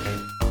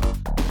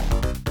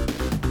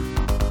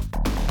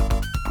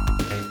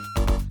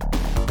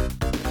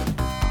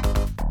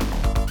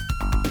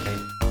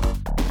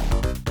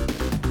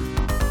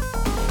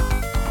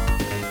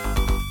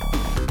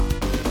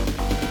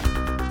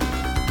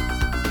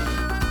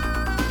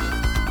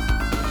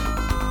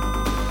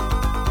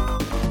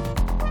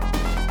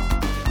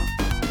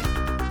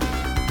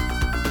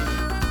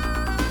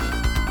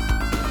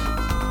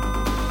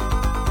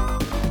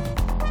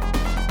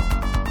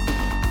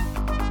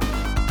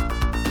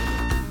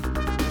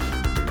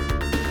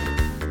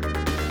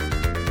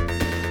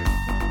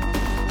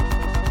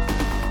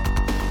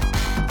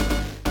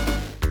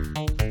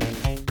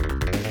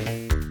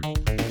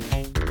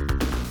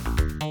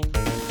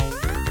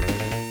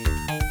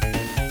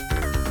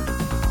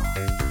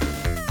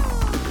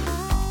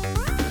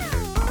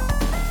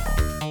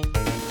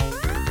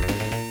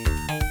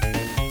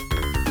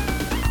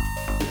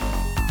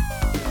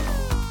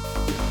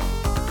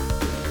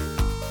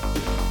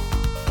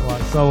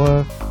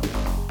 So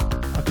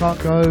I can't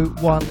go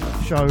one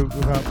show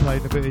without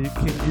playing a bit of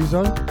King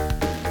Yuzo.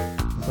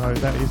 So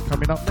that is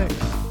coming up next.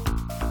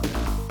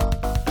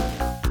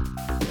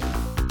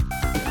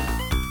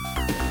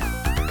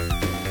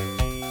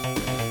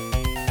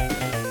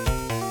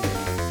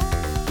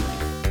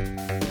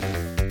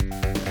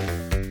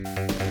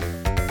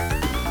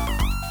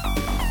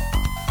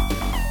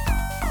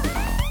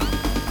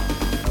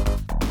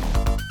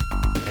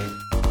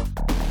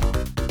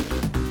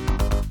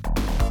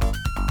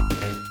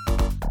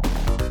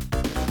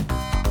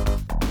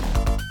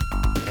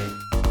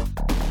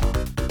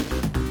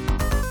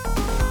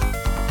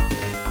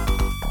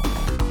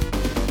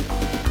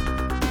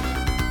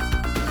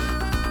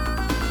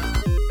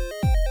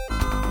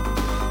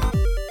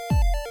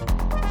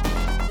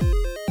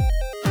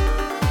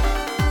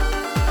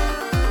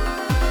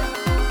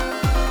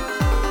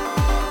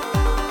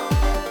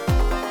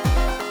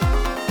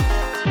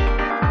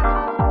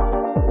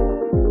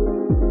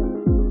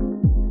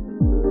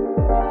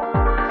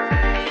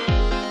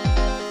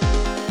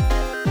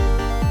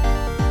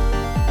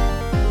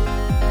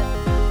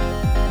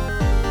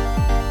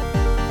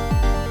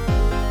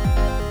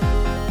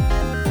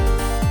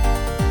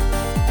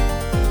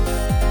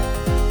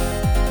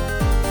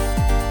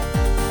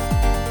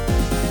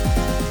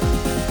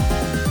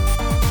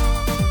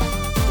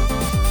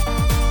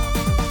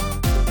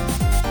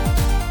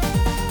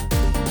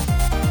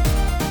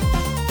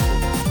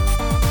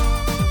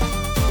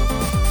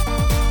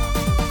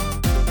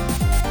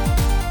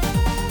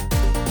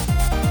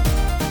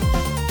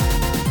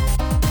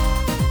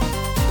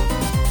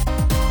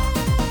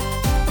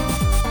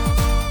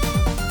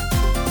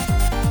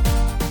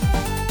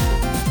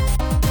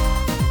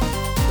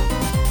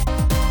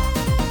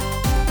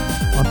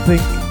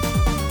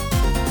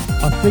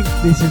 I think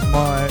this is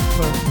my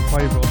personal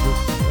favourite of the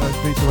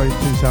Streets of Rage 2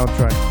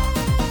 soundtrack.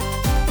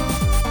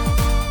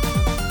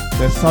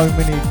 There's so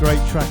many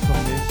great tracks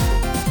on this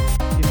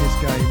in this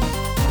game.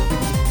 I think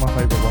this is my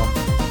favourite one.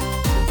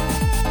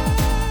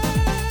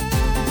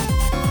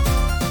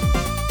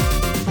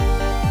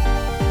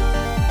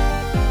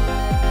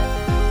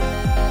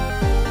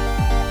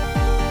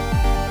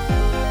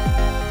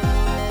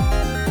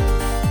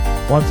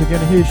 Once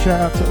again, a huge shout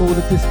out to all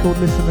the Discord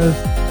listeners.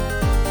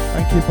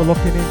 Thank you for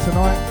locking in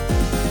tonight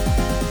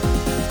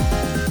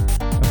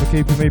and for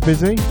keeping me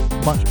busy.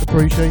 Much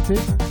appreciated.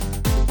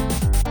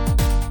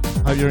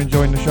 Hope you're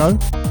enjoying the show.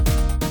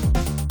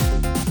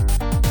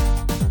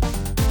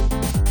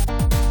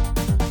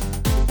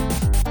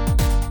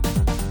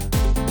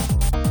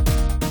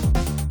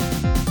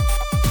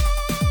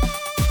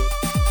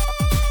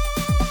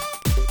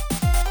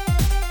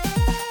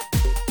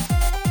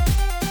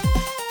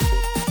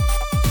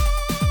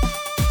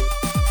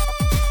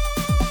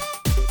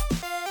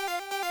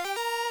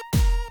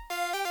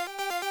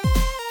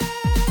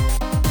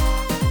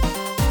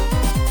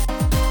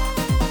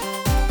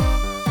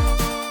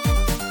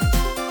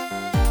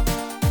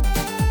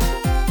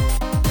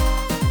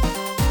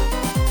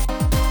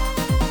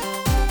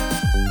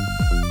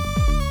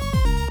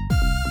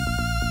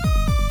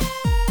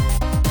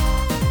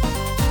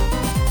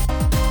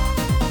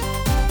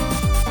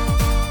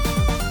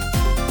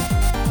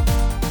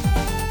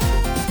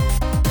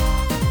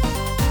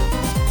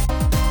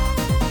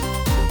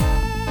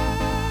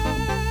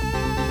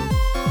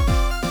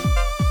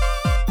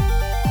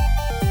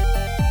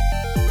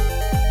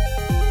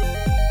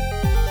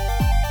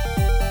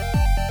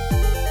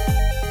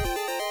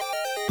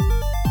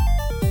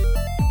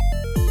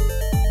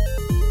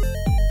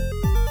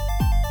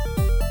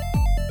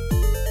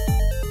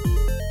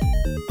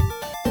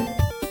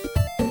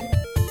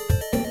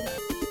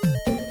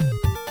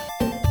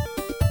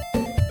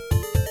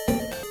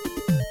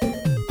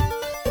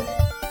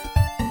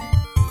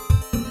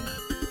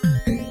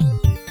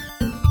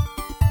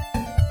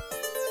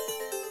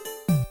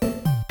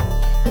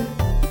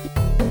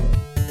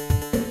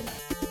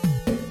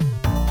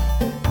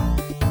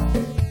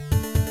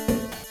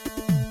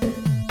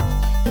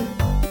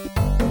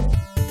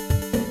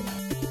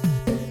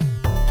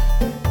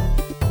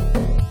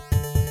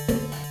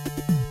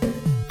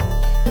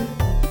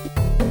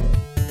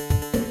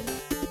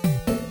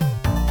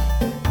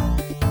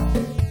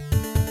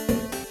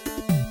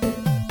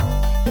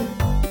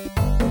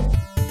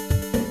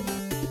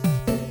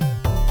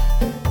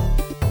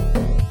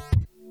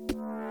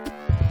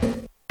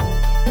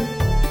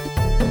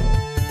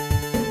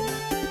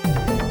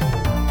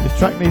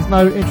 Track needs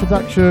no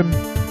introduction.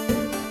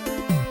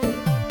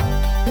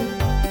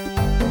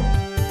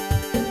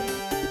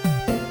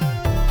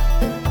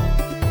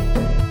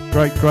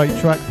 Great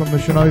track from the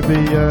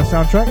Shinobi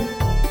soundtrack.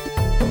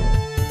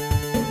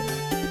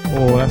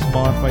 Oh, that's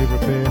my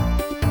favourite beer.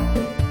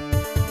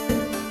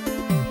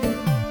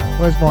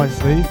 Where's mine,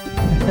 Steve?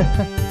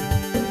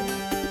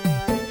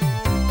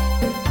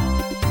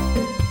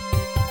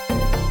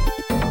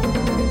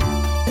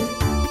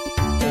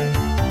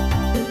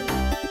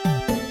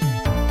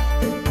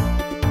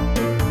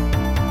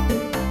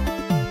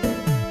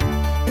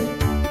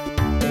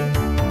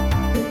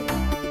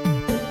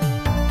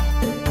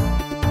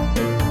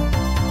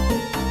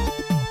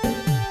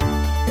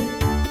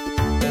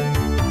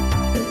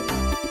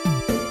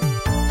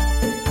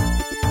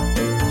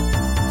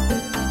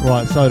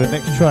 Right, so the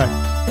next track,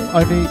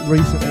 I only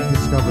recently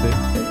discovered it,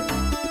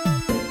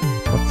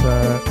 but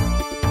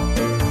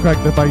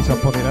crank the bass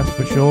up on it, that's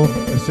for sure,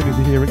 as soon as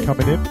you hear it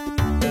coming in.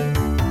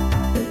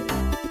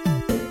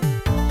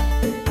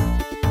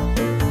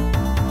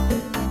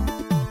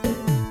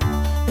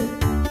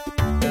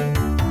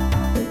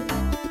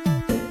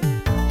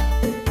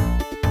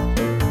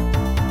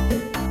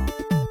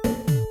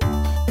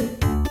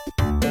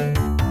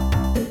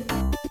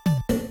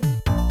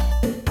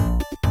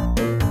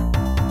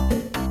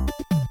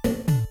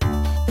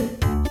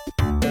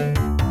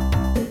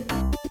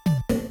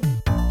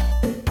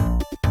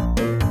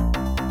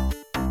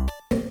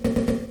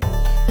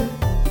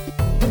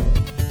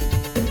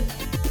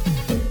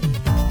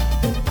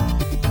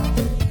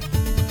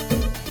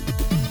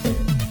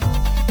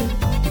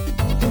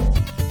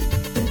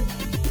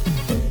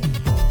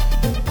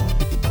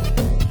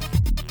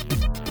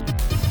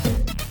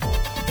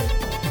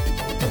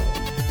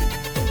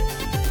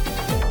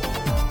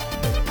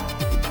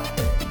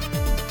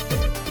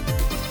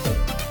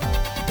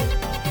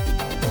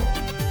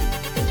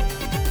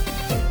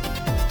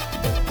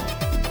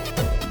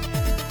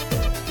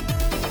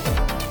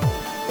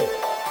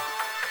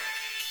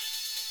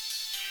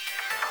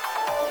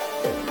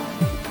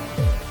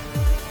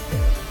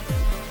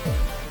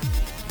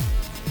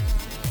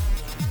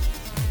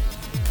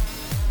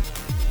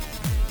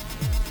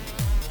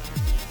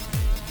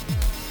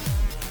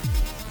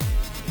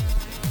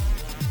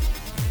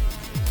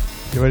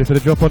 You ready for the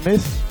drop on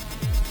this?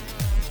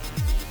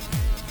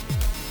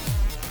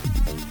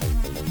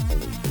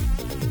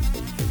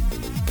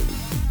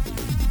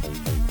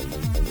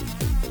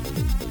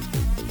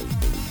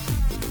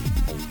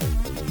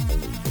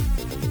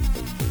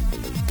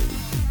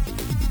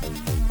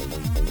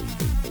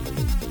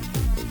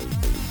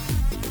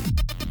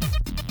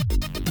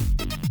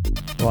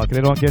 Right, can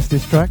anyone guess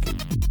this track?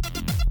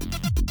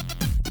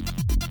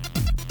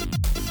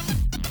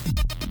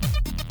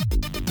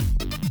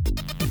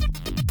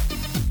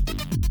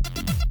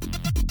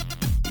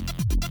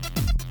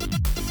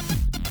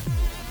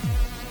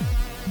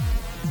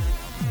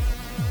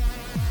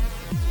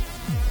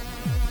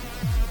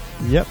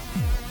 Yep.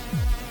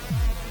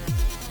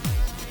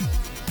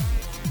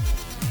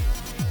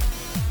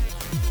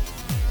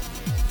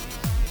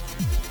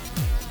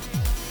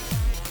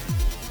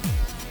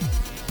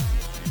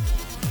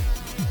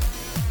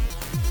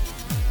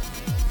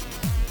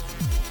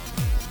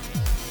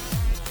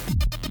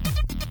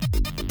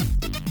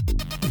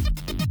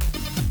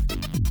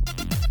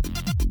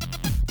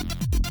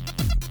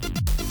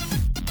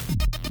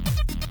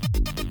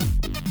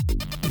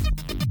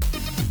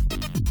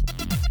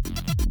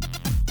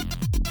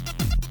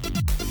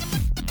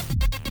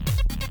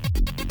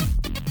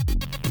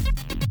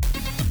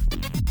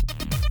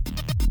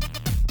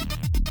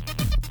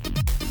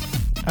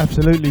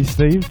 Absolutely,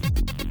 Steve.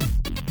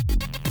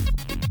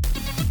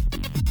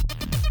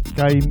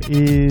 Game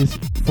is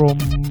from,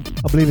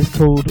 I believe it's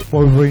called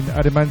Wolverine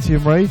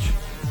Adamantium Rage.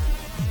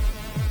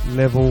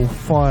 Level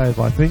 5,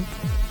 I think.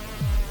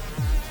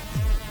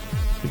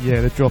 But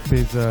yeah, the drop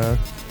is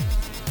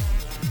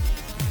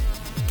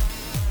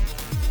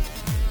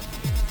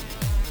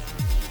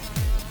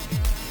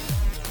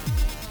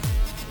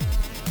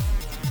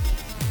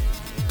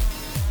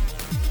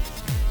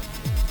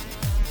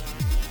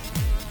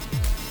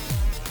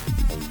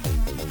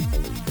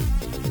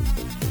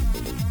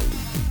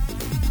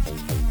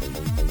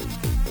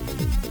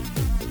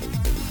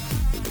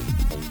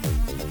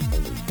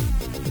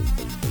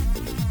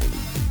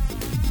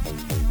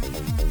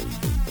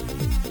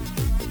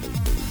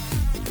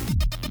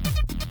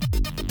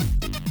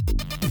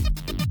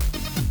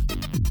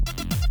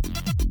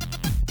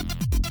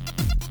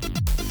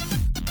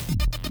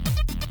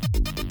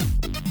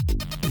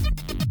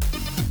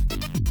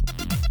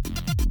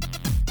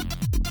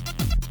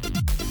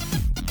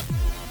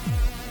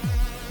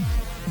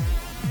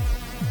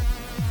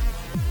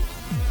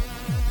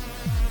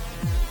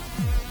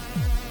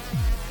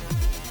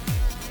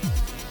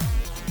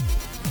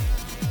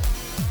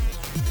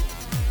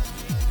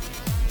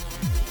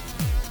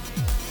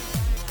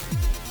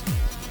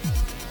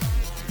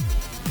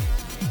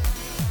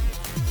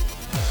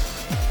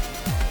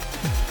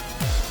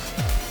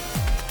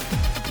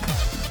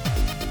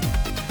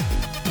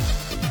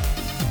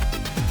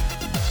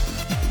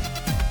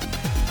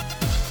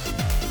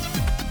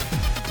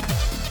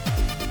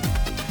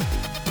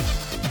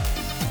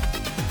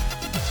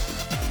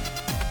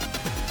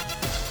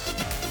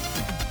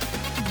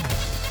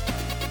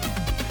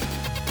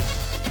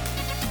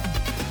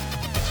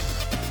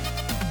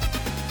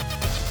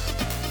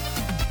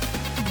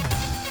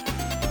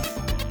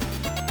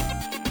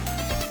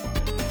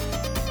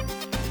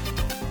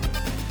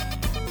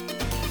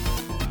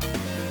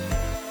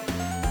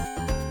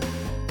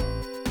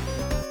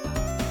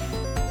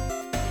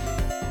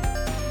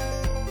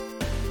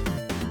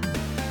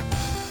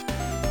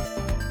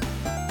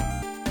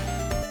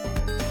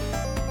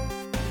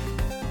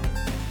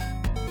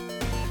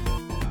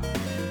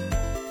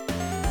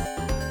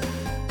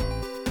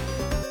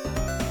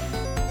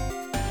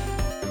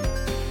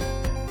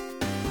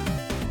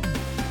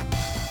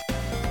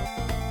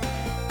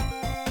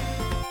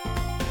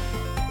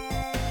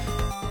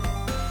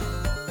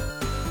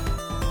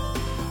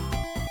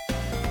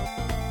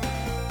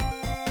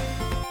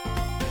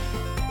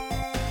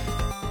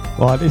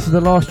Right, this is the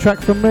last track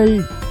from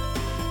me.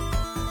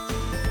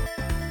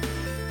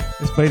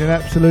 It's been an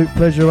absolute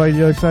pleasure,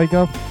 Radio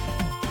Sega.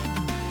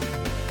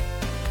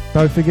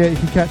 Don't forget, you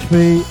can catch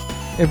me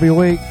every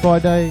week,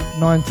 Friday,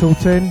 9 till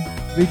 10,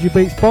 VG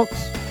Beats Box.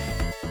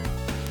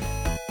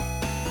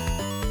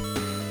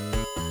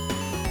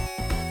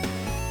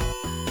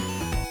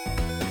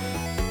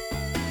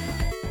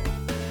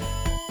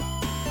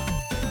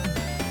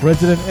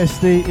 Resident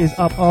SD is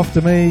up after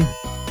me.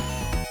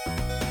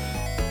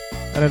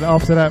 And then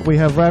after that we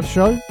have Rav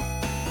Show.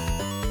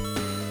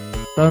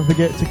 Don't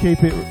forget to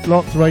keep it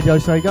locked, Radio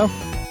Sega.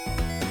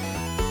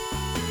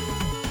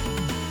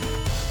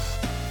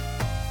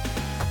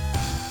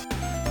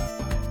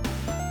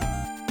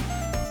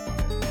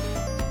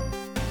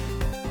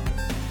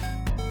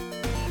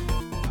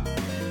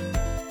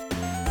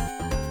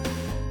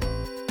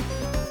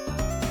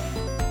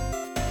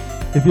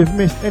 If you've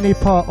missed any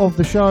part of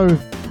the show,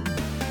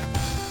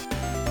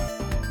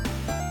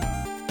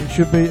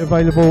 should be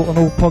available on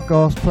all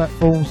podcast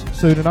platforms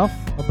soon enough,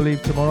 I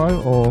believe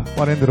tomorrow or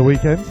by the end of the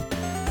weekend,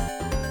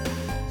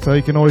 so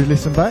you can always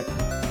listen back.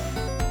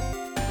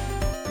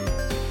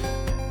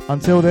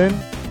 Until then,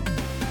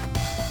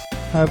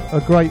 have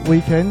a great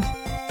weekend,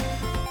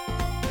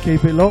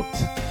 keep it locked.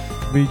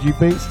 VG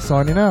Beats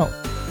signing out.